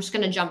 I'm just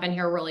going to jump in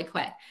here really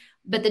quick,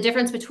 but the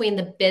difference between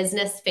the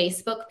business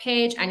Facebook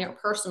page and your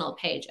personal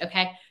page.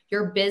 Okay.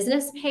 Your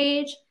business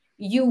page,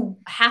 You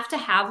have to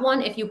have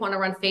one if you want to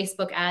run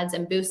Facebook ads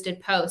and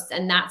boosted posts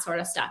and that sort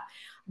of stuff.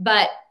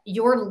 But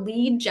your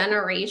lead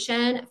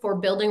generation for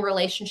building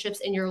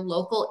relationships in your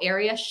local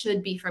area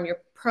should be from your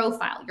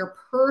profile, your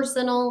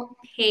personal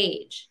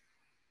page.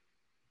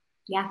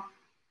 Yeah.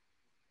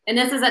 And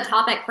this is a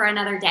topic for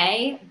another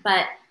day,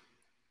 but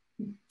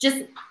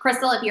just,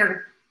 Crystal, if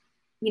you're,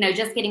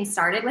 just getting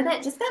started with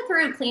it, just go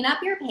through, clean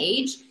up your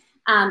page,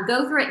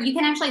 go through it. You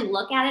can actually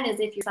look at it as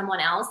if you're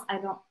someone else. I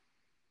don't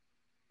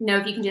know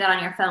if you can do that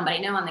on your phone, but I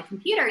know on the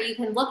computer, you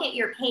can look at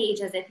your page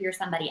as if you're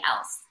somebody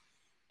else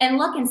and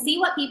look and see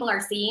what people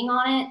are seeing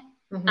on it.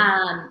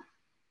 Mm-hmm.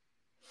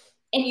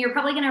 And you're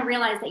probably going to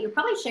realize that you're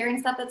probably sharing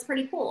stuff that's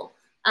pretty cool.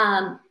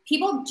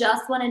 People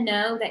just want to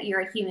know that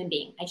you're a human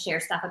being. I share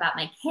stuff about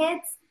my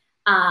kids.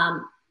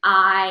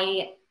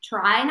 I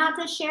try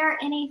not to share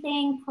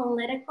anything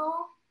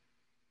political.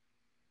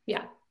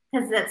 Yeah.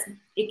 Because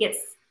it gets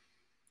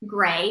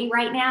gray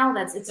right now.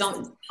 It's just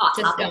a hot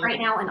topic right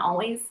now and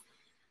always.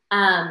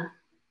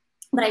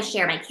 But I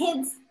share my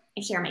kids.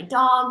 I share my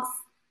dogs.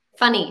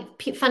 Funny.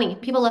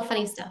 People love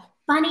funny stuff.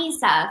 Funny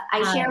stuff.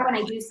 I share when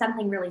I do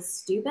something really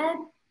stupid.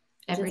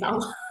 Every day.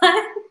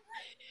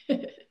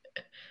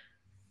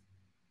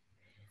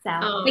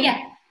 But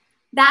yeah,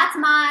 that's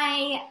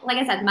like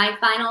I said, my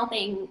final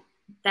thing,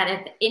 that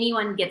if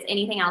anyone gets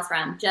anything else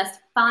from, just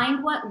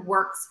find what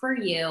works for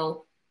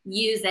you,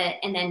 use it,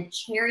 and then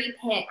cherry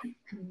pick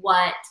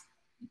what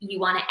you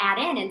want to add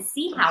in and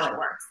see how it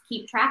works.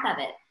 Keep track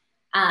of it.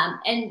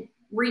 And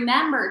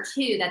remember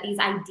too, that these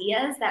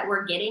ideas that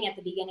we're getting at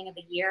the beginning of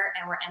the year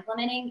and we're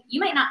implementing, you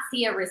might not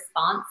see a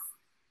response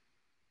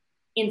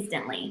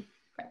instantly.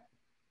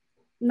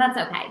 And that's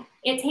okay.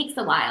 It takes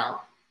a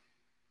while.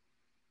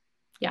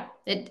 Yeah,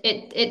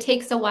 it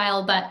takes a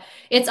while, but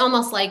it's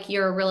almost like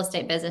your real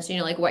estate business,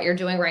 like what you're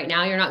doing right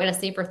now, you're not going to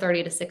see for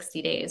 30 to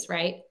 60 days,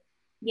 right?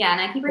 Yeah.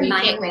 And I keep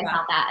reminding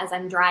myself that as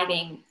I'm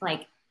driving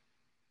like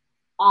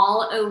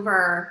all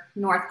over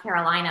North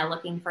Carolina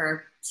looking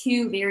for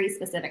 2 very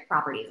specific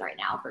properties right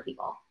now for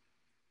people.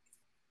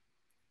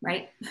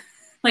 Right?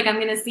 Like I'm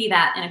going to see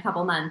that in a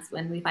couple months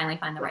when we finally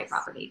find the right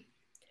property.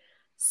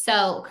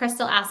 So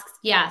Crystal asks,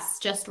 yes,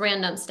 just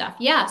random stuff.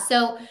 Yeah.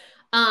 So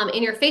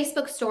in your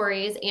Facebook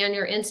stories and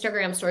your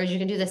Instagram stories, you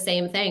can do the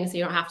same thing. So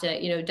you don't have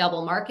to,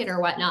 double market or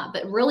whatnot,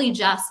 but really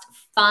just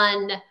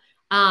fun,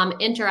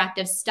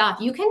 interactive stuff.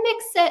 You can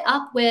mix it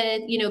up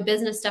with,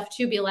 business stuff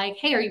too. Be like,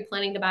 hey, are you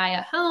planning to buy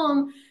a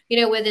home,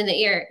 within the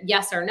year?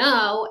 Yes or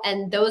no.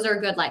 And those are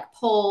good, like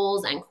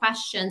polls and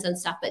questions and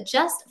stuff, but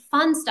just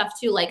fun stuff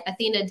too. Like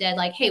Athena did,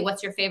 like, hey,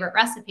 what's your favorite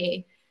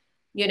recipe?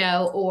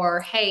 Or,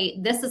 hey,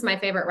 this is my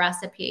favorite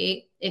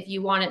recipe. If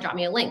you want it, drop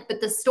me a link.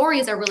 But the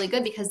stories are really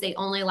good because they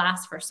only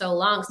last for so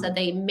long. So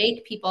they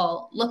make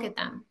people look at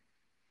them.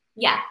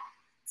 Yeah.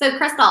 So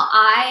Crystal,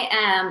 I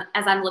am,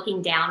 as I'm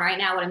looking down right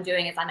now, what I'm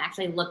doing is I'm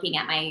actually looking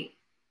at my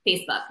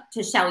Facebook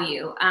to show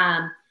you,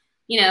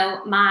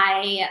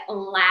 my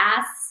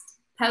last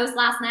post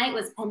last night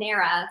was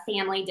Panera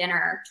family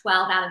dinner,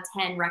 12 out of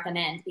 10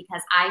 recommend,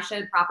 because I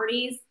showed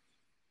properties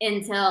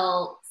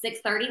until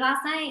 6:30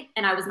 last night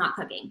and I was not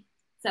cooking.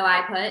 So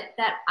I put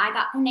that I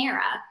got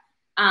Panera.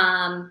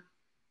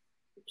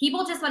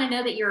 People just want to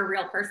know that you're a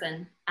real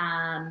person.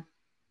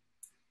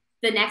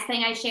 The next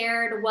thing I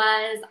shared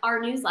was our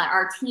newsletter,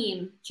 our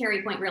team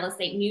Cherry Point Real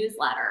Estate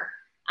newsletter.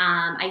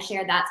 I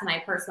shared that to my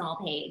personal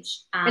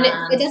page. And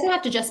it doesn't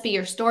have to just be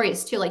your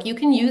stories too. Like you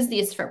can use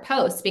these for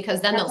posts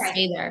because then they'll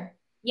stay there.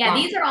 Yeah,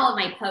 these are all of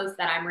my posts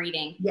that I'm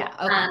reading. Yeah.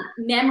 Okay.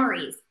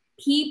 Memories.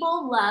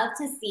 People love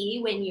to see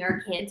when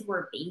your kids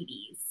were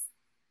babies.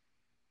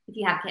 If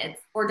you have kids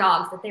or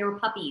dogs, if they were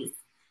puppies,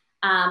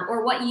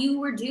 or what you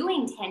were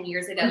doing 10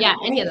 years ago. Yeah,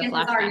 any of the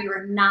chances are you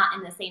are not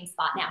in the same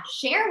spot now.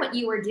 Share what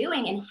you were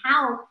doing and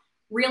how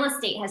real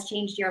estate has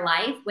changed your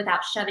life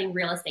without shoving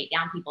real estate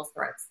down people's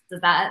throats.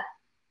 Did I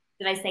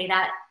say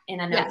that in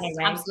an okay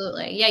way?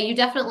 Absolutely. Yeah, you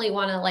definitely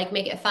want to like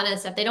make it fun and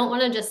stuff. They don't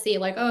want to just see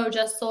like, oh,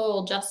 just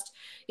sold, just,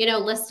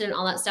 listed and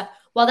all that stuff.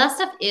 Well, that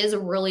stuff is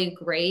really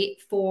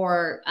great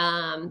for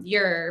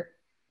your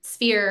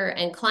sphere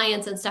and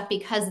clients and stuff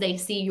because they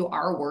see you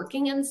are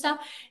working and stuff.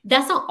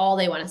 That's not all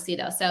they want to see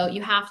though. So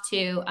you have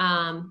to,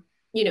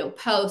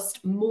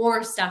 post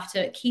more stuff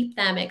to keep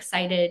them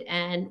excited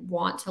and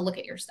want to look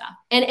at your stuff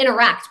and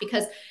interact,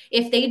 because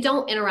if they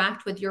don't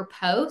interact with your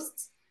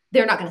posts,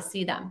 they're not going to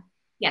see them.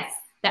 Yes.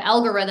 The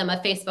algorithm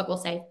of Facebook will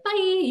say,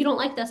 bye, you don't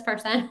like this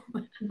person.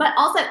 But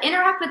also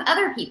interact with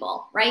other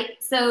people, right?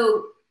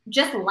 So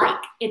just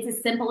it's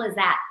as simple as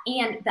that.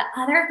 And the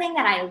other thing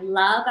that I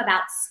love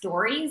about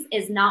stories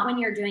is not when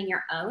you're doing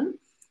your own,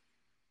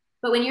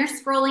 but when you're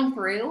scrolling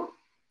through,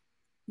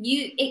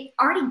 it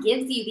already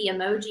gives you the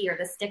emoji or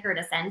the sticker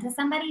to send to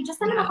somebody. Just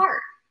send them a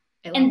heart.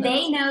 And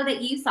they know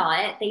that you saw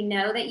it. They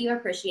know that you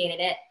appreciated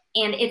it.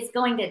 And it's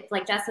going to,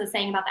 like Jess was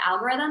saying about the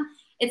algorithm,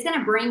 it's going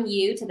to bring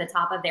you to the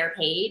top of their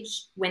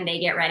page when they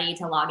get ready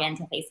to log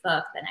into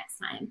Facebook the next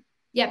time.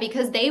 Yeah,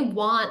 because they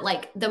want,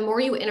 like, the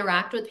more you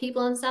interact with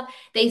people and stuff,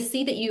 they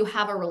see that you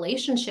have a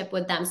relationship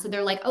with them. So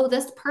they're like, oh,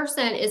 this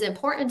person is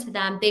important to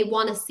them. They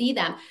want to see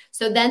them.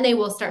 So then they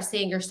will start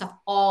seeing your stuff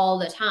all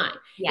the time.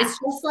 Yeah. It's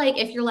just like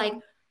if you're like,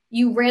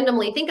 you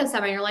randomly think of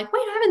someone, you're like, wait,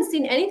 I haven't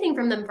seen anything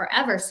from them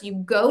forever. So you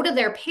go to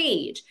their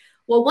page.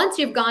 Well, once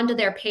you've gone to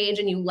their page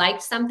and you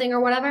liked something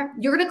or whatever,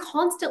 you're going to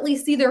constantly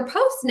see their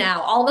posts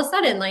now. All of a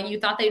sudden, like you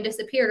thought they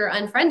disappeared or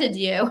unfriended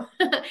you,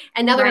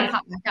 and now they're going to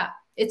pop back up.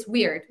 It's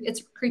weird.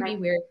 It's creepy,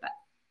 weird, but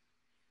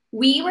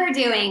we were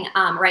doing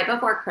right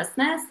before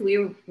Christmas.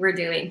 We were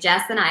doing,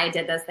 Jess and I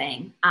did this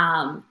thing.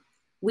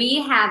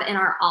 We have in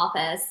our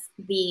office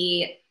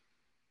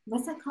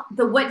what's it called?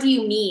 The what do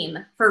you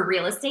meme for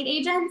real estate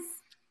agents.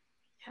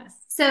 yes.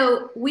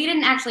 So we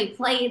didn't actually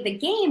play the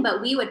game,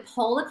 but we would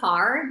pull the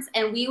cards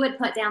and we would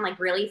put down like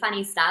really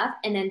funny stuff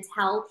and then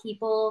tell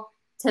people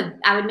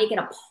I would make it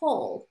a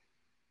poll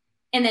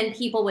and then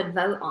people would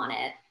vote on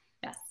it.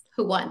 Yes.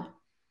 Who won?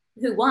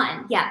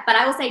 Yeah. But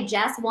I will say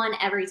Jess won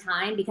every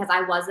time because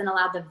I wasn't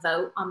allowed to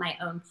vote on my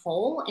own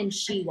poll and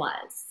she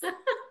was.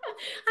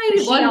 I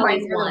won by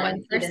more than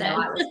one person. Even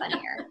though I was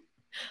funnier.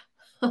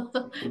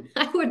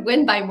 I would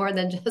win by more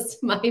than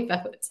just my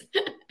vote.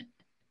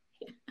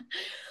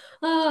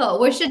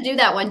 Oh, we should do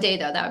that one day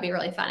though. That would be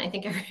really fun. I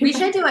think we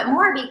should do it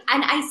more. And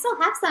I still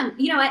have some,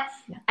 you know what?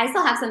 Yeah. I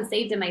still have some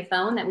saved in my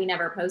phone that we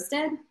never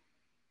posted.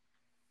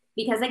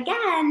 Because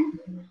again,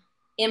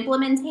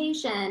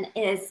 implementation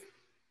is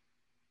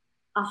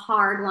a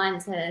hard one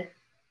to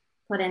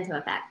put into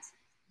effect.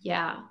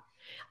 Yeah.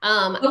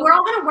 But we're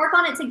all going to work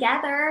on it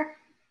together.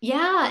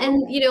 Yeah.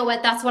 And you know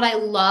what, that's what I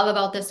love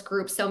about this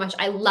group so much.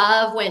 I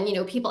love when, you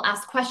know, people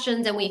ask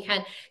questions and we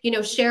can, you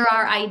know, share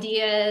our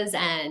ideas,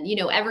 and, you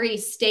know, every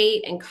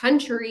state and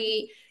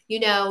country,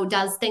 you know,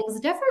 does things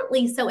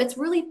differently. So it's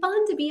really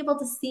fun to be able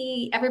to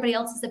see everybody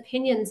else's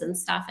opinions and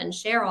stuff and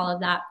share all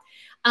of that.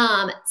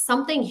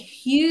 Something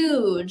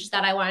huge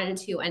that I wanted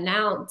to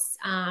announce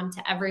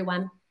to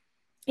everyone.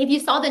 If you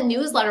saw the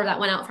newsletter that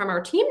went out from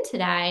our team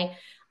today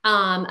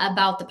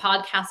about the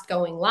podcast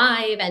going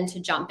live and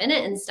to jump in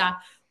it and stuff,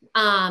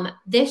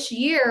 this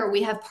year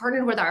we have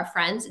partnered with our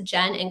friends,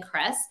 Jen and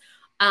Chris,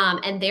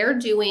 and they're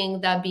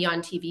doing the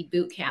Beyond TV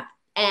Bootcamp.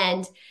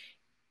 And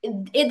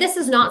this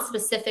is not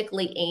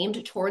specifically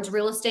aimed towards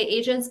real estate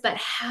agents, but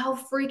how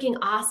freaking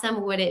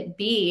awesome would it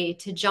be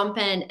to jump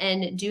in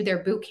and do their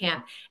boot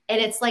camp?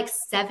 And it's like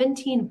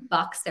 $17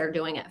 they're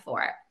doing it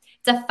for.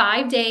 It's a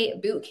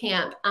 5-day boot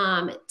camp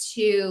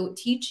to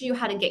teach you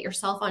how to get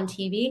yourself on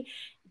TV,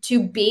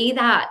 to be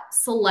that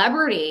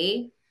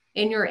celebrity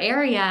in your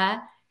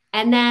area.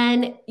 And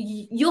then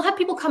you'll have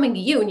people coming to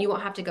you and you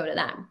won't have to go to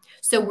them.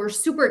 So we're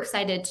super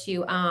excited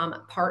to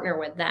partner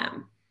with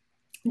them.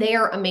 They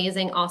are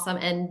amazing, awesome,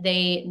 and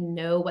they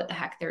know what the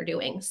heck they're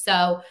doing.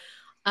 So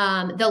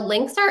the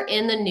links are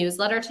in the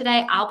newsletter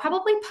today. I'll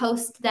probably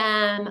post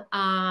them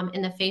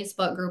in the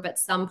Facebook group at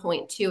some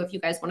point too, if you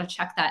guys want to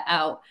check that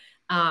out.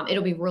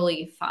 It'll be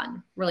really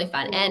fun, really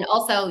fun. And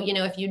also, you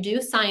know, if you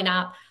do sign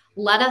up,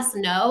 let us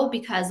know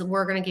because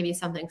we're going to give you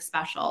something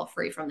special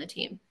free from the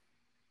team.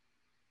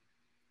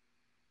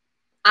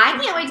 I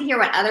can't wait to hear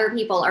what other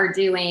people are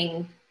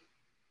doing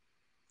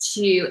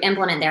to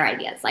implement their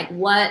ideas. Like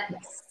what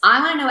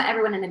I want to know what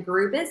everyone in the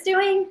group is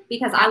doing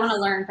because I want to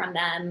learn from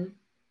them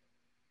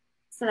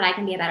so that I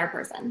can be a better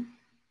person.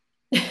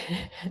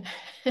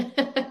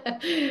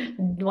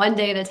 One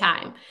day at a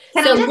time.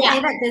 Can I just say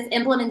that this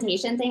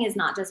implementation thing is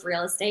not just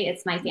real estate,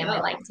 it's my family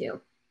life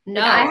too.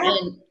 No,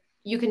 and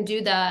you can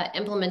do the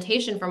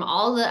implementation from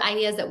all the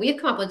ideas that we've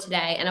come up with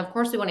today. And of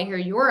course, we want to hear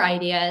your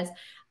ideas.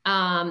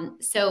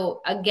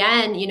 So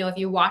again, you know, if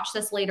you watch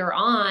this later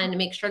on,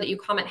 make sure that you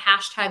comment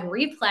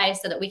 #replay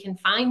so that we can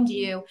find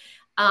you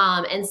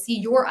and see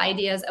your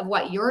ideas of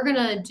what you're going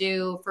to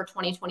do for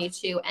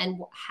 2022 and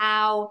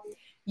how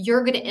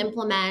you're going to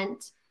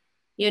implement,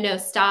 you know,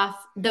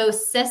 stuff,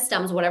 those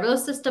systems, whatever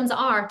those systems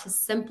are, to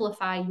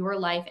simplify your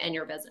life and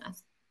your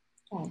business.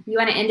 Okay. You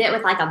want to end it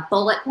with like a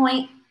bullet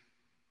point,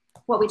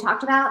 what we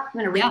talked about? I'm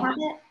going to recap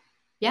it.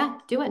 Yeah,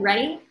 do it.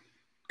 Ready?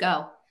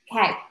 Go.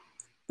 Okay.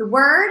 The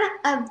word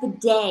of the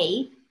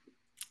day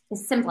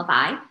is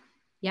simplify.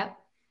 Yep.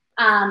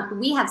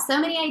 We have so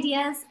many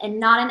ideas and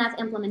not enough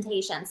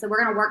implementation. So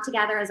we're going to work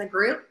together as a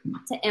group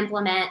to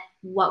implement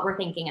what we're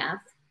thinking of.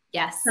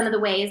 Yes. Some of the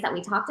ways that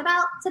we talked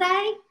about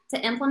today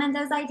to implement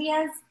those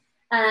ideas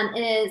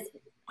is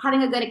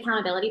having a good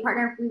accountability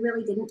partner. We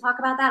really didn't talk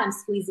about that. I'm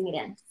squeezing it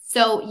in.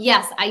 So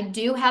yes, I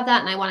do have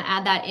that. And I want to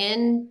add that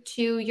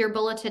into your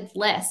bulleted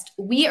list.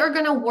 We are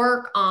going to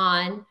work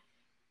on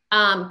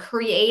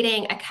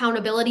creating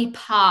accountability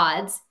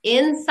pods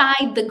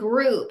inside the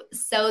group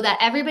so that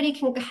everybody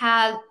can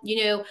have,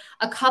 you know,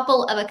 a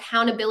couple of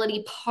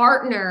accountability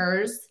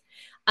partners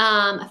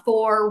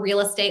for real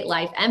estate,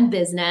 life, and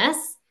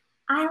business.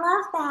 I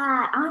love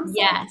that. I'm so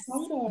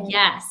excited.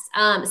 Yes.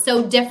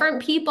 So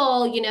different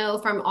people, you know,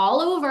 from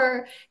all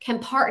over can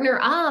partner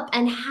up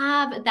and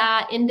have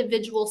that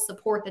individual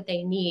support that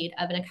they need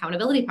of an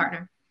accountability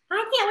partner.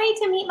 I can't wait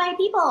to meet my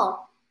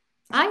people.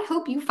 I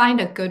hope you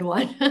find a good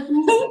one.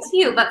 Me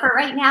too. But for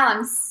right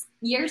now,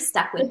 you're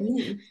stuck with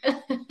me.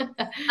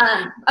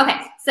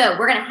 Okay. So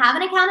we're going to have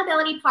an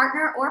accountability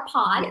partner or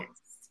pod.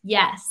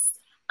 Yes.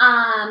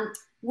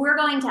 We're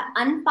going to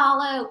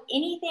unfollow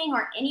anything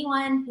or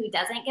anyone who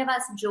doesn't give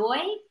us joy.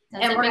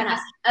 And we're going to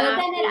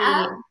open it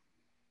up.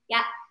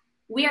 Yeah.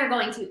 We are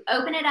going to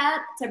open it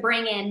up to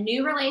bring in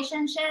new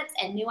relationships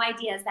and new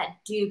ideas that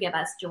do give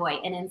us joy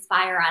and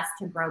inspire us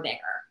to grow bigger.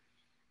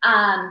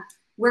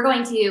 We're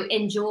going to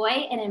enjoy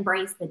and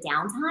embrace the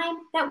downtime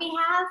that we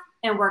have.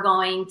 And we're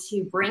going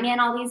to bring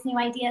in all these new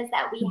ideas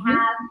that we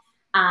have.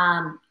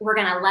 We're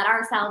going to let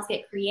ourselves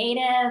get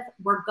creative.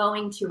 We're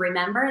going to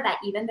remember that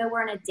even though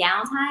we're in a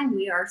downtime,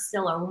 we are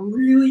still a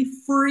really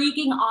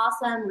freaking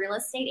awesome real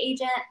estate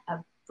agent,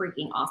 a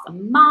freaking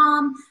awesome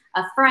mom,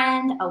 a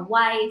friend, a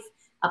wife,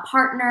 a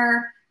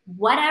partner,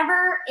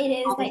 whatever it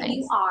is that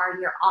you are,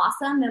 you're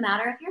awesome no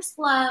matter if you're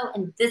slow.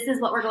 And this is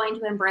what we're going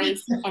to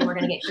embrace, and we're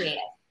going to get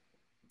creative.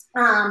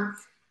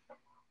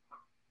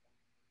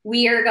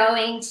 We are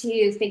going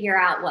to figure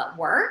out what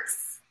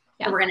works.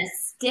 Yeah. And we're going to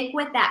stick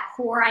with that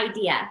core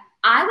idea.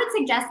 I would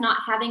suggest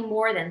not having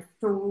more than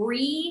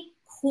 3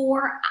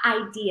 core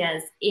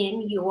ideas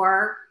in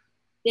your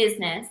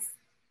business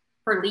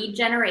for lead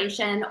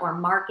generation or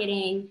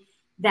marketing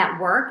that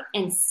work,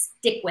 and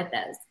stick with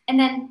those. And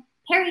then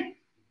Perry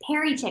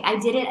chick. I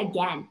did it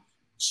again.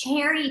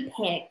 Cherry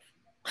pick.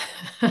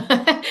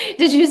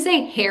 Did you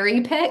say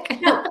hairy pick?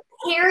 No,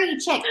 Perry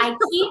chick. I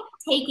keep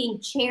taking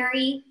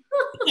cherry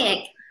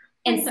pick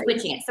and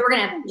switching it. So we're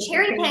going to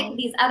cherry pick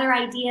these other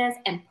ideas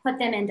and put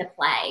them into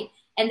play.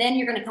 And then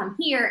you're going to come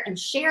here and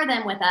share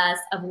them with us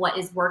of what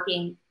is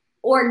working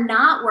or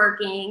not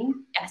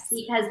working. Yes.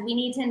 Because we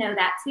need to know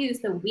that too,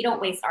 so we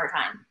don't waste our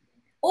time.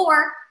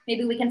 Or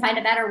maybe we can find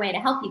a better way to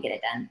help you get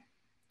it done.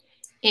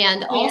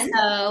 And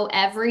also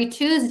every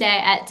Tuesday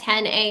at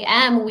 10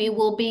 a.m., we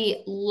will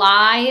be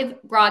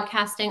live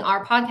broadcasting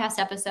our podcast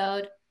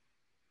episode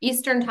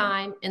Eastern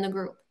time in the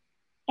group.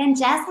 And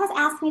Jess has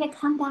asked me to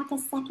come back a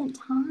second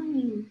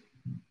time.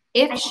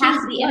 If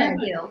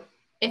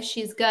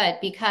she's good,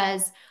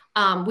 because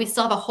we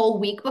still have a whole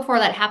week before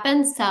that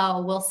happens.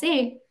 So we'll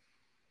see.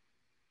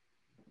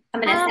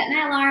 I'm going to set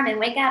my alarm and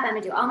wake up. I'm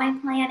going to do all my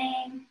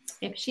planning.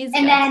 If she's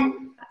good.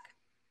 Then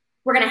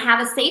we're going to have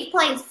a safe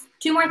place.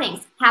 2 more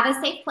things. Have a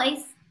safe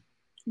place.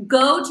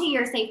 Go to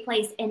your safe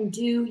place and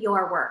do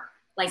your work.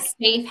 Like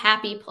safe,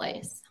 happy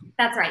place.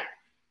 That's right.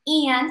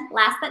 And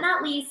last but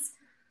not least,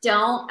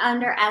 don't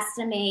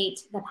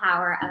underestimate the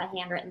power of a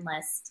handwritten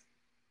list.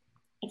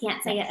 I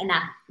can't say it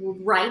enough.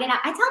 Write it out.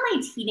 I tell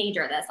my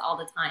teenager this all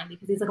the time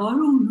because he's like, I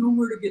don't know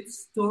where to get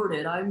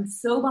started. I'm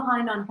so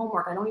behind on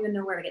homework. I don't even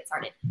know where to get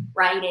started.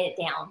 Write it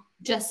down.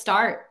 Just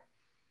start.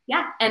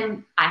 Yeah.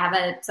 And I have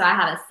a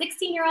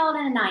 16-year-old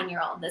and a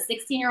 9-year-old. The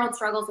 16-year-old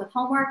struggles with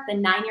homework. The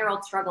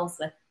 9-year-old struggles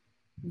with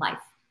life.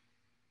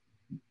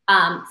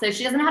 So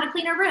she doesn't know how to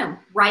clean her room.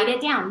 Write it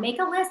down. Make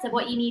a list of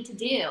what you need to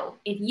do.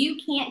 If you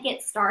can't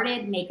get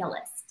started, make a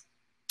list.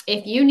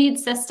 If you need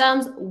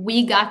systems,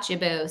 we got you,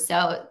 boo.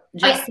 So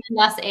just send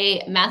us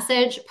a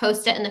message,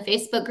 post it in the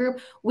Facebook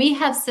group. We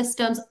have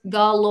systems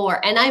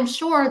galore. And I'm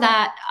sure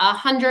that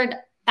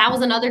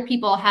 100,000 other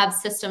people have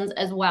systems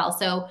as well.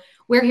 So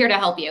we're here to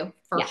help you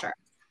for sure.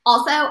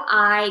 Also,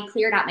 I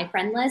cleared out my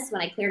friend list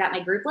when I cleared out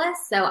my group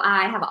list. So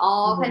I have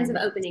all kinds of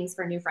openings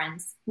for new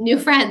friends. New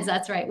friends.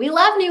 That's right. We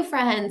love new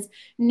friends,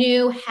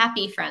 new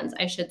happy friends,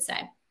 I should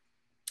say.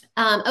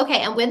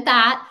 Okay. And with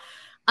that,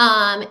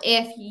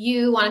 if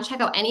you want to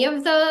check out any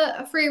of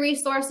the free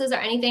resources or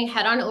anything,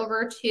 head on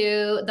over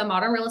to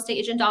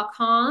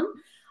themodernrealestateagent.com.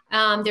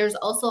 There's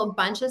also a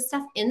bunch of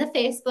stuff in the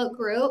Facebook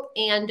group,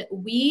 and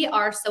we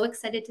are so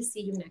excited to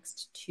see you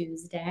next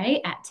Tuesday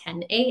at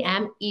 10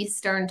 a.m.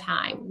 Eastern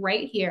time,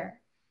 right here.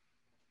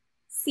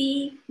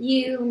 See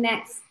you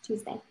next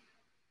Tuesday.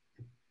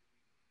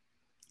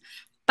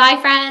 Bye,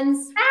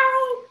 friends.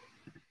 Bye.